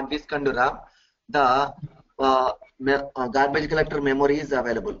and RAM, the garbage collector memory is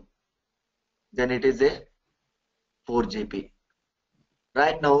available. Then it is a 4 GB.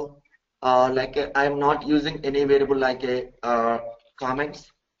 Right now, I am not using any variable like a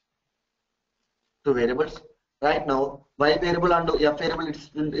comments to variables. Right now, Y variable and F variable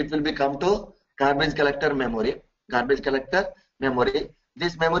it will become to garbage collector memory.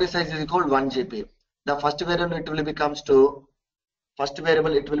 This memory size is equal 1 GB. The first variable it will becomes to first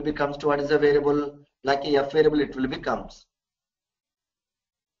variable it will becomes to what is the variable, like a f variable it will becomes.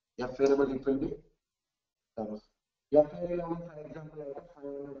 F variable it will be comes. F variable for example like a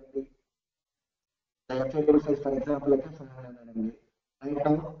 500 MB. The F variable size for example like a 500 MB. Right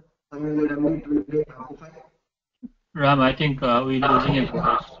now 500 MB it will be occupied. Ram, I think we're losing your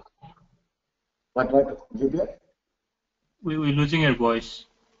voice. What GPS? We're losing your voice.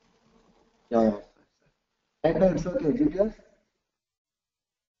 Yeah. Right now it's okay. GPS?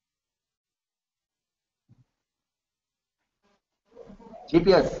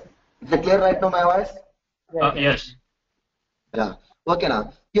 GPS. Is it clear right now my voice? Yes. Yeah. Okay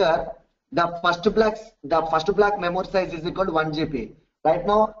now. Here the first block memory size is equal to 1 GB. Right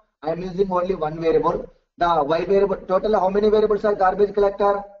now I am using only one variable. The Y variable total how many variables are garbage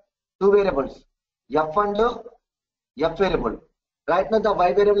collector? Two variables. F and F variable. Right now the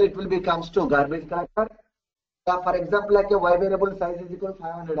Y variable it will becomes to garbage collector. For example like a Y variable size is equal to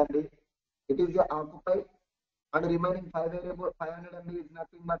 500 MB. It is occupied and remaining 500 MB is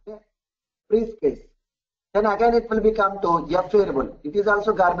nothing but a free space. Then again it will become to F variable. It is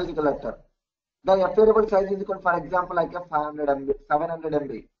also garbage collector. The F variable size is equal, for example, like a 500 MB, 700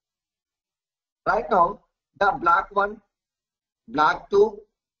 MB. Right now, the block 1, block 2,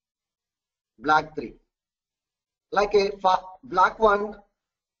 block 3. Like a block 1,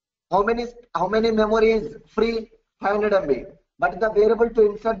 how many memory is free? 500 MB. But the variable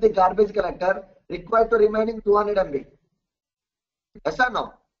to insert the garbage collector required to remaining 200 MB. Yes or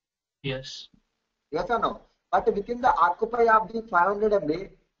no? Yes. Yes or no? But within the occupy of the 500 MB,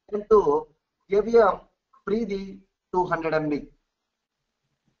 and to give you free the 200 MB.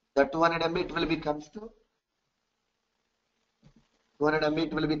 The 200 MB it will becomes to 200 MB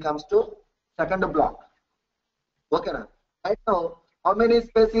it will becomes to second block. Okay now. Right now, how many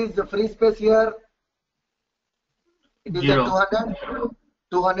space is the free space here? It is 0. a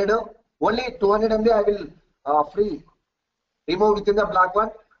 200. Only 200 MB I will free remove within the block 1.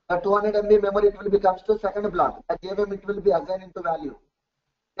 The 200 MB memory it will becomes to second block. The JVM it will be assigned into value.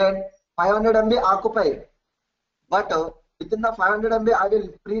 Then 500 MB occupy. But within the 500 MB I will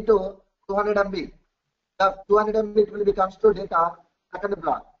free to 200 MB. The 200 MB it will becomes to data second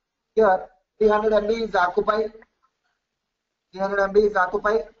block. Here 300 MB is occupied. 300 MB is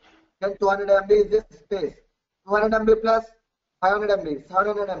occupied. Then 200 MB is this space. 200 MB plus 500 MB,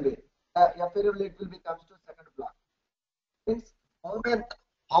 700 MB. F variable it will becomes to second block. Means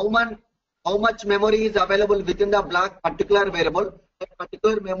how much memory is available within the block particular variable. That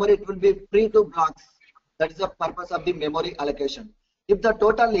particular memory it will be free to blocks. That is the purpose of the memory allocation. If the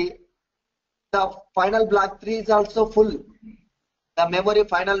totally the final block 3 is also full, the memory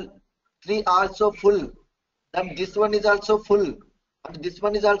final 3 also full, then this one is also full, and this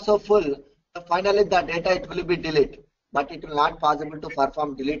one is also full. So finally the data it will be delete, but it will not possible to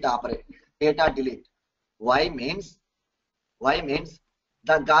perform delete operate. Data delete. Why means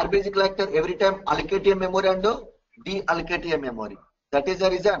the garbage collector every time allocate a memory and deallocate a memory. That is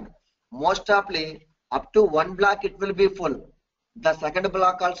the reason. Most often up to one block it will be full. The second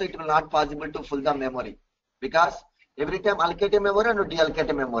block also it will not possible to fill the memory, because every time allocate a memory and deallocate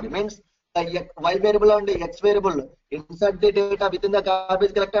a memory means the Y variable and the X variable insert the data within the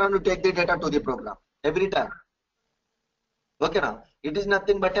garbage collector and take the data to the program every time. Okay now, it is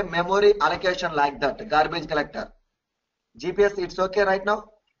nothing but a memory allocation like that, garbage collector. GPS it's okay right now?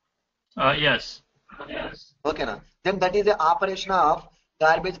 Yes. Okay now, then that is the operation of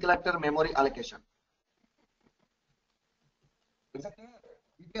garbage collector memory allocation. Is that clear?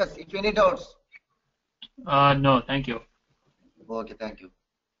 Yes, if any doubts. No, thank you. Okay, thank you.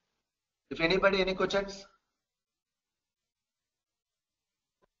 If anybody any questions?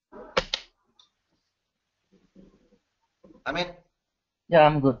 I mean. Yeah,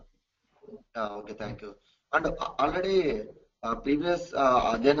 I'm good. Okay, thank you. And already previous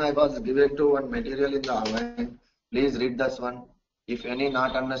then I was given to one material in the online. Please read this one. If any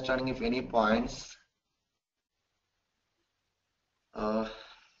not understanding, if any points.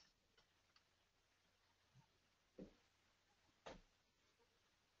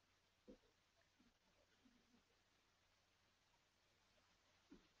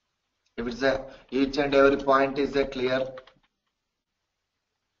 If it's each and every point is clear.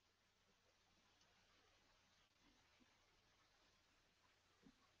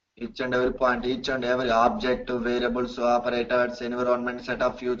 Each and every point, each and every object, variables, operators, environment, set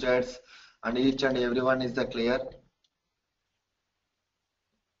of futures, and each and every one is clear.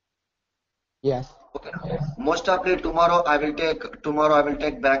 Yes. Okay. Most probably tomorrow I will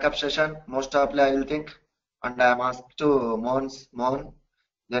take backup session. Most probably I will think, and I am asked to Mohan.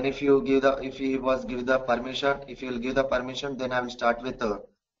 Then if you give the, if he was give the permission, if you will give the permission, then I will start with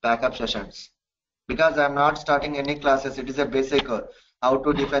backup sessions. Because I'm not starting any classes. It is a basic how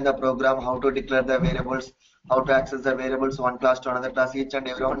to define the program, how to declare the variables, how to access the variables one class to another class. Each and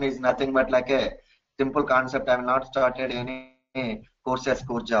every one is nothing but like a simple concept. I have not started any courses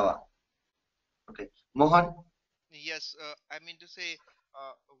core Java. Okay, Mohan. Yes, I mean to say,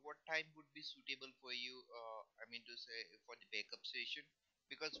 what time would be suitable for you? I mean to say for the backup session,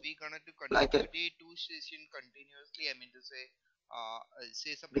 because we gonna to Like continue the two session continuously. I mean to say,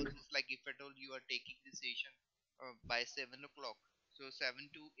 say suppose it's like if at all you are taking the session by 7 o'clock, so 7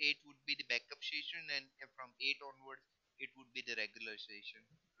 to 8 would be the backup session, and from 8 onwards it would be the regular session,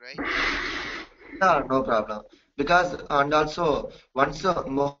 right? yeah, no problem. Because and also once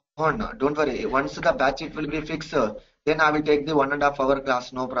Mohan, don't worry. Once the batch it will be fixed, then I will take the 1.5 hour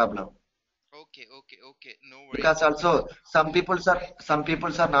class. No problem. Okay, okay, okay. No worries. Because also some peoples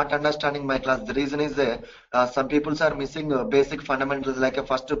are not understanding my class. The reason is some peoples are missing basic fundamentals like a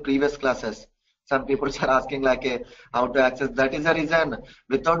first previous classes. Some peoples are asking like how to access. That is the reason.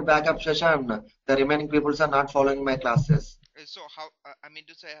 Without backup session, the remaining peoples are not following my classes. So how I mean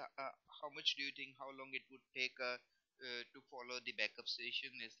to say how much do you think how long it would take to follow the backup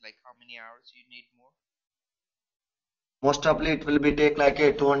session is like how many hours you need more? Most probably it will be take like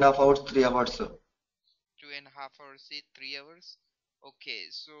a 2.5 hours, 3 hours. 2.5 hours, say 3 hours. Okay,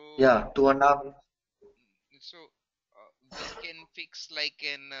 so Yeah, 2.5. so we can fix like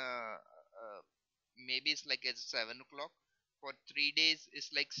an maybe it's like at 7 o'clock for 3 days. It's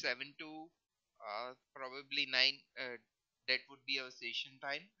like 7 to probably 9. That would be our session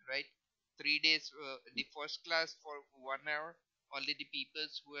time, right? 3 days. The first class for 1 hour. Only the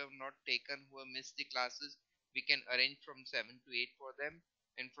peoples who have not taken, who have missed the classes, we can arrange from 7 to 8 for them,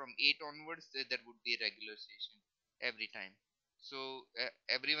 and from 8 onwards, that would be a regular session every time. So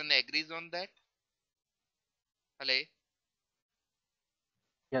everyone agrees on that. Hello.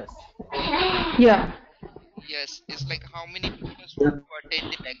 Yes. Yeah. Yes, it's like how many people want to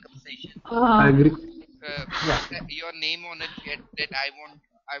attend the backup session? I agree. Put your name on it that I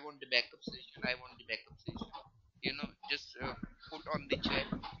want the backup session. I want the backup session. Just put on the chat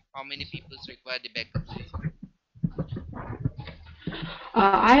how many people require the backup session.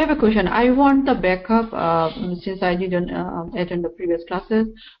 I have a question. I want the backup since I didn't attend the previous classes.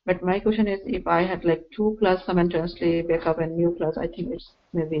 But my question is, if I had like two class simultaneously backup and new class, I think it's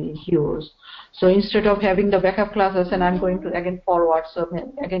maybe huge. So instead of having the backup classes and I'm going to again forward, so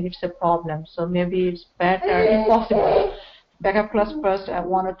again it's a problem. So maybe it's better, if possible, backup class first,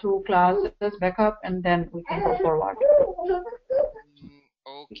 1 or 2 classes backup, and then we can go forward.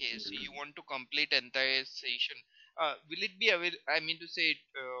 Okay, so you want to complete entire session. Will it be I mean to say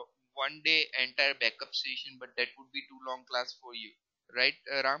one day entire backup session, but that would be too long class for you, right,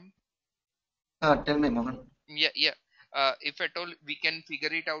 Ram? Tell me, Mohan. Yeah, yeah. If at all we can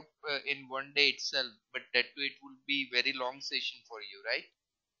figure it out in one day itself, but that way it will be very long session for you, right?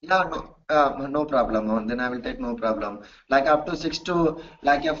 Yeah, no problem. Then I will take no problem. Like up to 6 to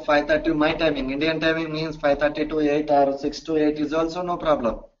like a 5:30 my timing. Indian timing means 5:30 to 8 or 6 to 8 is also no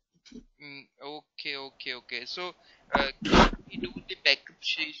problem. Okay, okay, okay. So, can we do the backup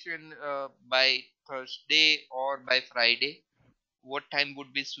session by Thursday or by Friday? What time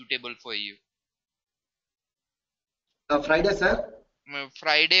would be suitable for you? Friday, sir.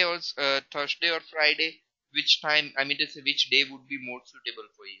 Friday or Thursday or Friday? Which time? I mean to say, which day would be more suitable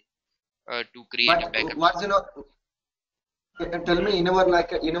for you to create a But backup what's tell me in our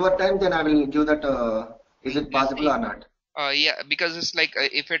like in our time, then I will give that. Is it possible See, or not? yeah, because it's like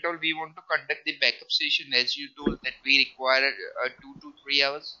if at all we want to conduct the backup session, as you told that we require 2 to 3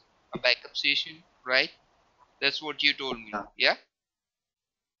 hours a backup session, right? That's what you told me. Yeah. Yeah.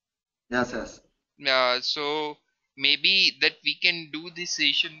 Yes, yes. So maybe that we can do this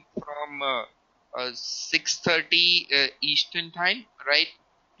session from 6:30 Eastern time, right,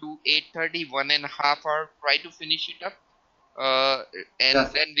 to 8:30, 1.5 hour. Try to finish it up, and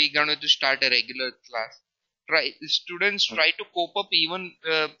Yes. then we're gonna to start a regular class. Students try to cope up even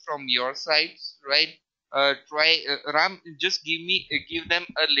from your sides, right? Try Ram, just give them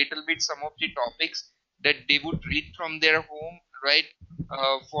a little bit some of the topics that they would read from their home, right?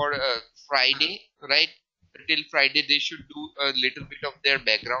 For Friday, right? Till Friday, they should do a little bit of their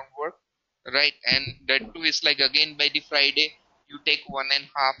background work, right? And that too is like again by the Friday, you take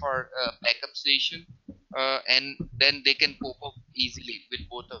 1.5 hour backup session, and then they can cope up easily with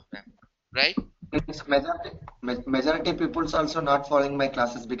both of them, right? It's majority people's also not following my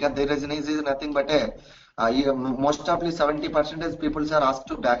classes because the reason is nothing but most of the 70% people are asked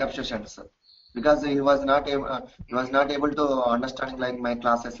to backup sessions. because he was not able to understanding like my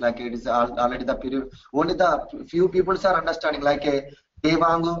classes, like it is already the period, only the few people are understanding, like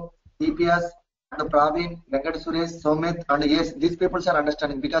Devangu, EPS and Praveen, Venkat Suresh, Somit, and yes, these people are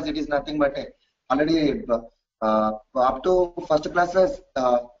understanding because it is nothing but already up to first classes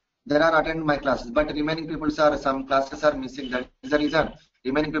there are attend my classes, but remaining people are some classes are missing. That is the reason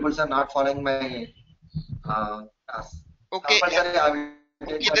remaining people are not following my class. Okay, Compulsory I will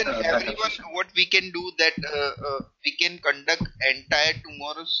take okay, that then backup everyone, session. what we can do that we can conduct entire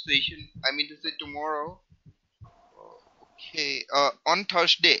tomorrow's session. I mean to say tomorrow. Okay, on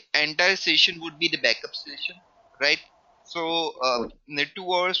Thursday, entire session would be the backup session, right? So, Okay. the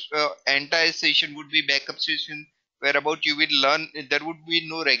 2 hours entire session would be backup session, where about you will learn. There would be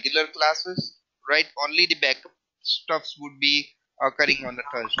no regular classes, right? Only the backup stuffs would be occurring on the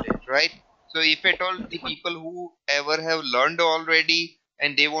Thursday, right? So, if at all the people who ever have learned already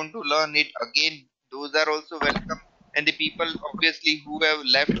and they want to learn it again, those are also welcome. And the people obviously who have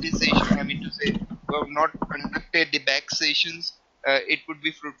left the session, I mean to say who have not conducted the back sessions, it would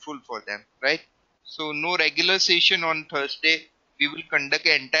be fruitful for them, right? So no regular session on Thursday. We will conduct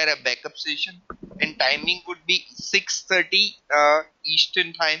an entire backup session, and timing would be 6:30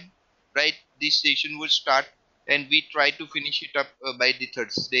 Eastern time, right? This session will start, and we try to finish it up by the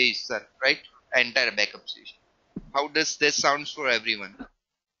Thursday itself, right? Entire backup session. How does this sound for everyone?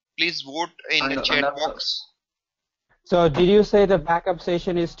 Please vote in the And chat also box. So did you say the backup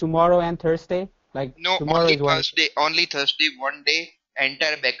session is tomorrow and Thursday? Like No, tomorrow only is one. Thursday. Only Thursday, one day,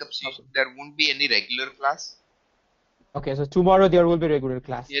 entire backup session. Okay. There won't be any regular class. Okay, so tomorrow there will be regular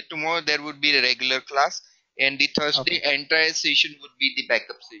class. Yeah, tomorrow there would be a regular class, and the Thursday Okay. entire session would be the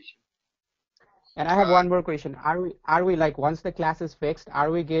backup session. And I have one more question. Are we like once the class is fixed, are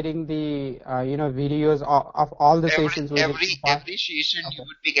we getting the videos of all the every sessions within every the past? every session you Okay.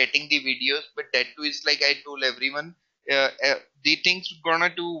 would be getting the videos, but that too is like I told everyone, the things gonna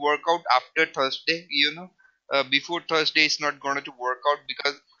to work out after Thursday, before Thursday is not gonna to work out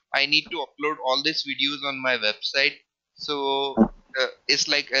because I need to upload all these videos on my website. So it's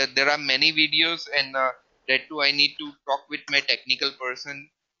like there are many videos, and that too I need to talk with my technical person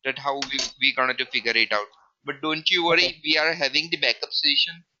that how we gonna to figure it out. But don't you Okay. worry, we are having the backup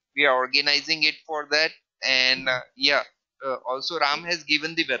session, we are organizing it for that. And yeah, also Ram has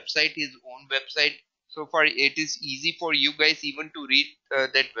given the website, his own website. So far it is easy for you guys even to read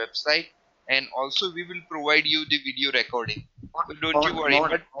that website, and also we will provide you the video recording, so don't you worry,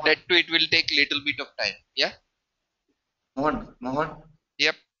 but that too it will take little bit of time. Yeah. Mohan.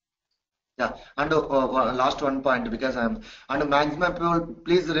 Yep. Yeah, and last one point because I'm and maximum people.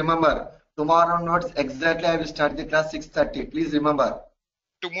 Please remember tomorrow notes exactly. I will start the class 6:30. Please remember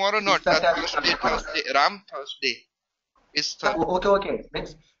Tomorrow not 6:30. I will start Thursday. the class. Ram, Thursday is Thursday. Okay.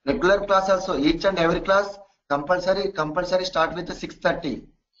 Next regular class also. Each and every class compulsory start with the 6:30.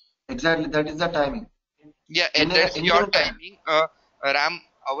 Exactly, that is the timing. Yeah, and that's your Anytime time. timing. Ram,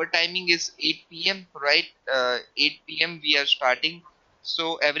 our timing is 8 p.m., right? 8 p.m. we are starting.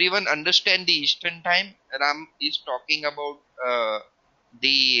 So everyone understand the Eastern time. Ram is talking about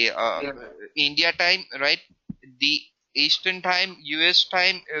the Yeah. India time, right? The Eastern time, US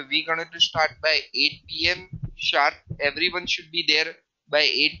time, we're gonna to start by 8 p.m. sharp. Everyone should be there by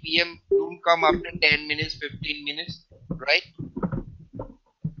 8 p.m. Don't come after 10 minutes, 15 minutes, right?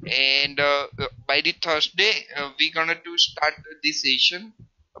 And by the Thursday we're gonna to start the session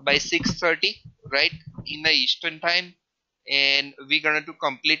by 6:30, right, in the Eastern time, and we're gonna to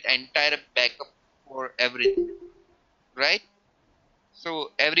complete entire backup for everything, right?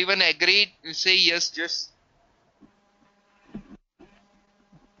 So everyone agreed? Say yes. Just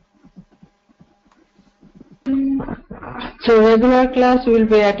So regular class will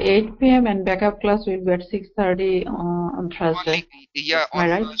be at 8 p.m. and backup class will be at 6:30 on only, Thursday. yeah, Am I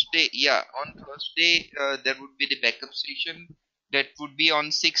right? on Thursday there would be the backup session that would be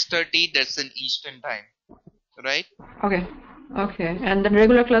on 6:30. That's an Eastern time, right? Okay. Okay. And then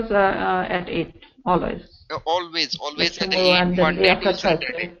regular class at 8 always. Always Like at tomorrow 8, and then day Monday after to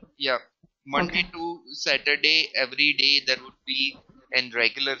Saturday. Thursday. Yeah, Monday Okay. to Saturday, every day there would be a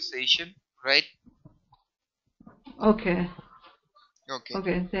regular session, right? Okay. Okay.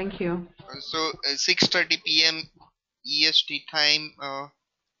 Okay. Thank you. So 6:30 p.m. EST time,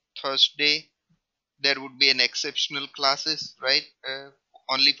 Thursday, there would be an exceptional classes, right?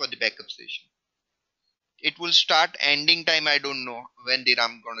 Only for the backup session. It will start ending time, I don't know when the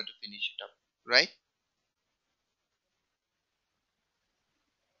Ram gonna to finish it up, right?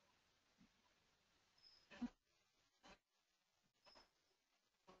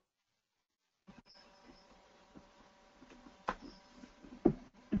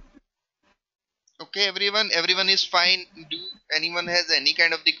 Okay, everyone is fine. Do anyone has any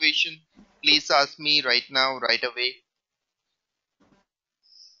kind of the question? Please ask me right now, right away.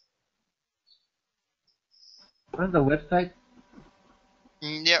 What's the website?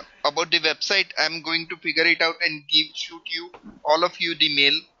 Yeah, about the website, I'm going to figure it out and shoot you all of you the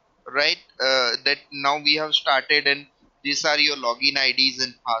mail, right? That now we have started and these are your login IDs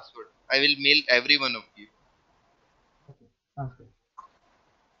and password. I will mail every one of you. Sounds good.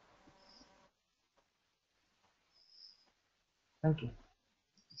 Thank you.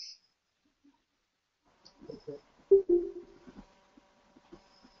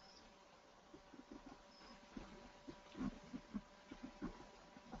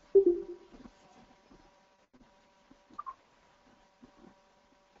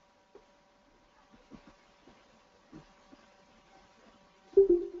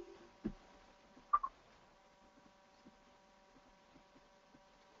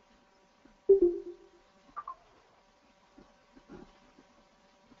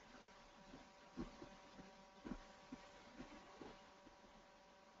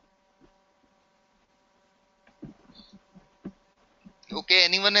 Okay,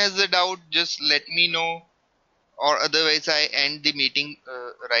 anyone has a doubt, just let me know, or otherwise I end the meeting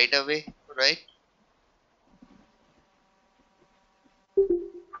right away, right?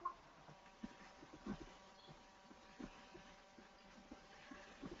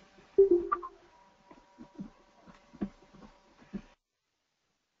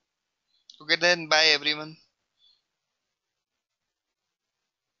 Okay, then bye everyone.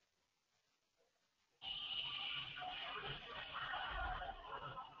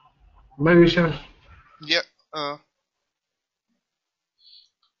 Bye, Vishal. Yeah.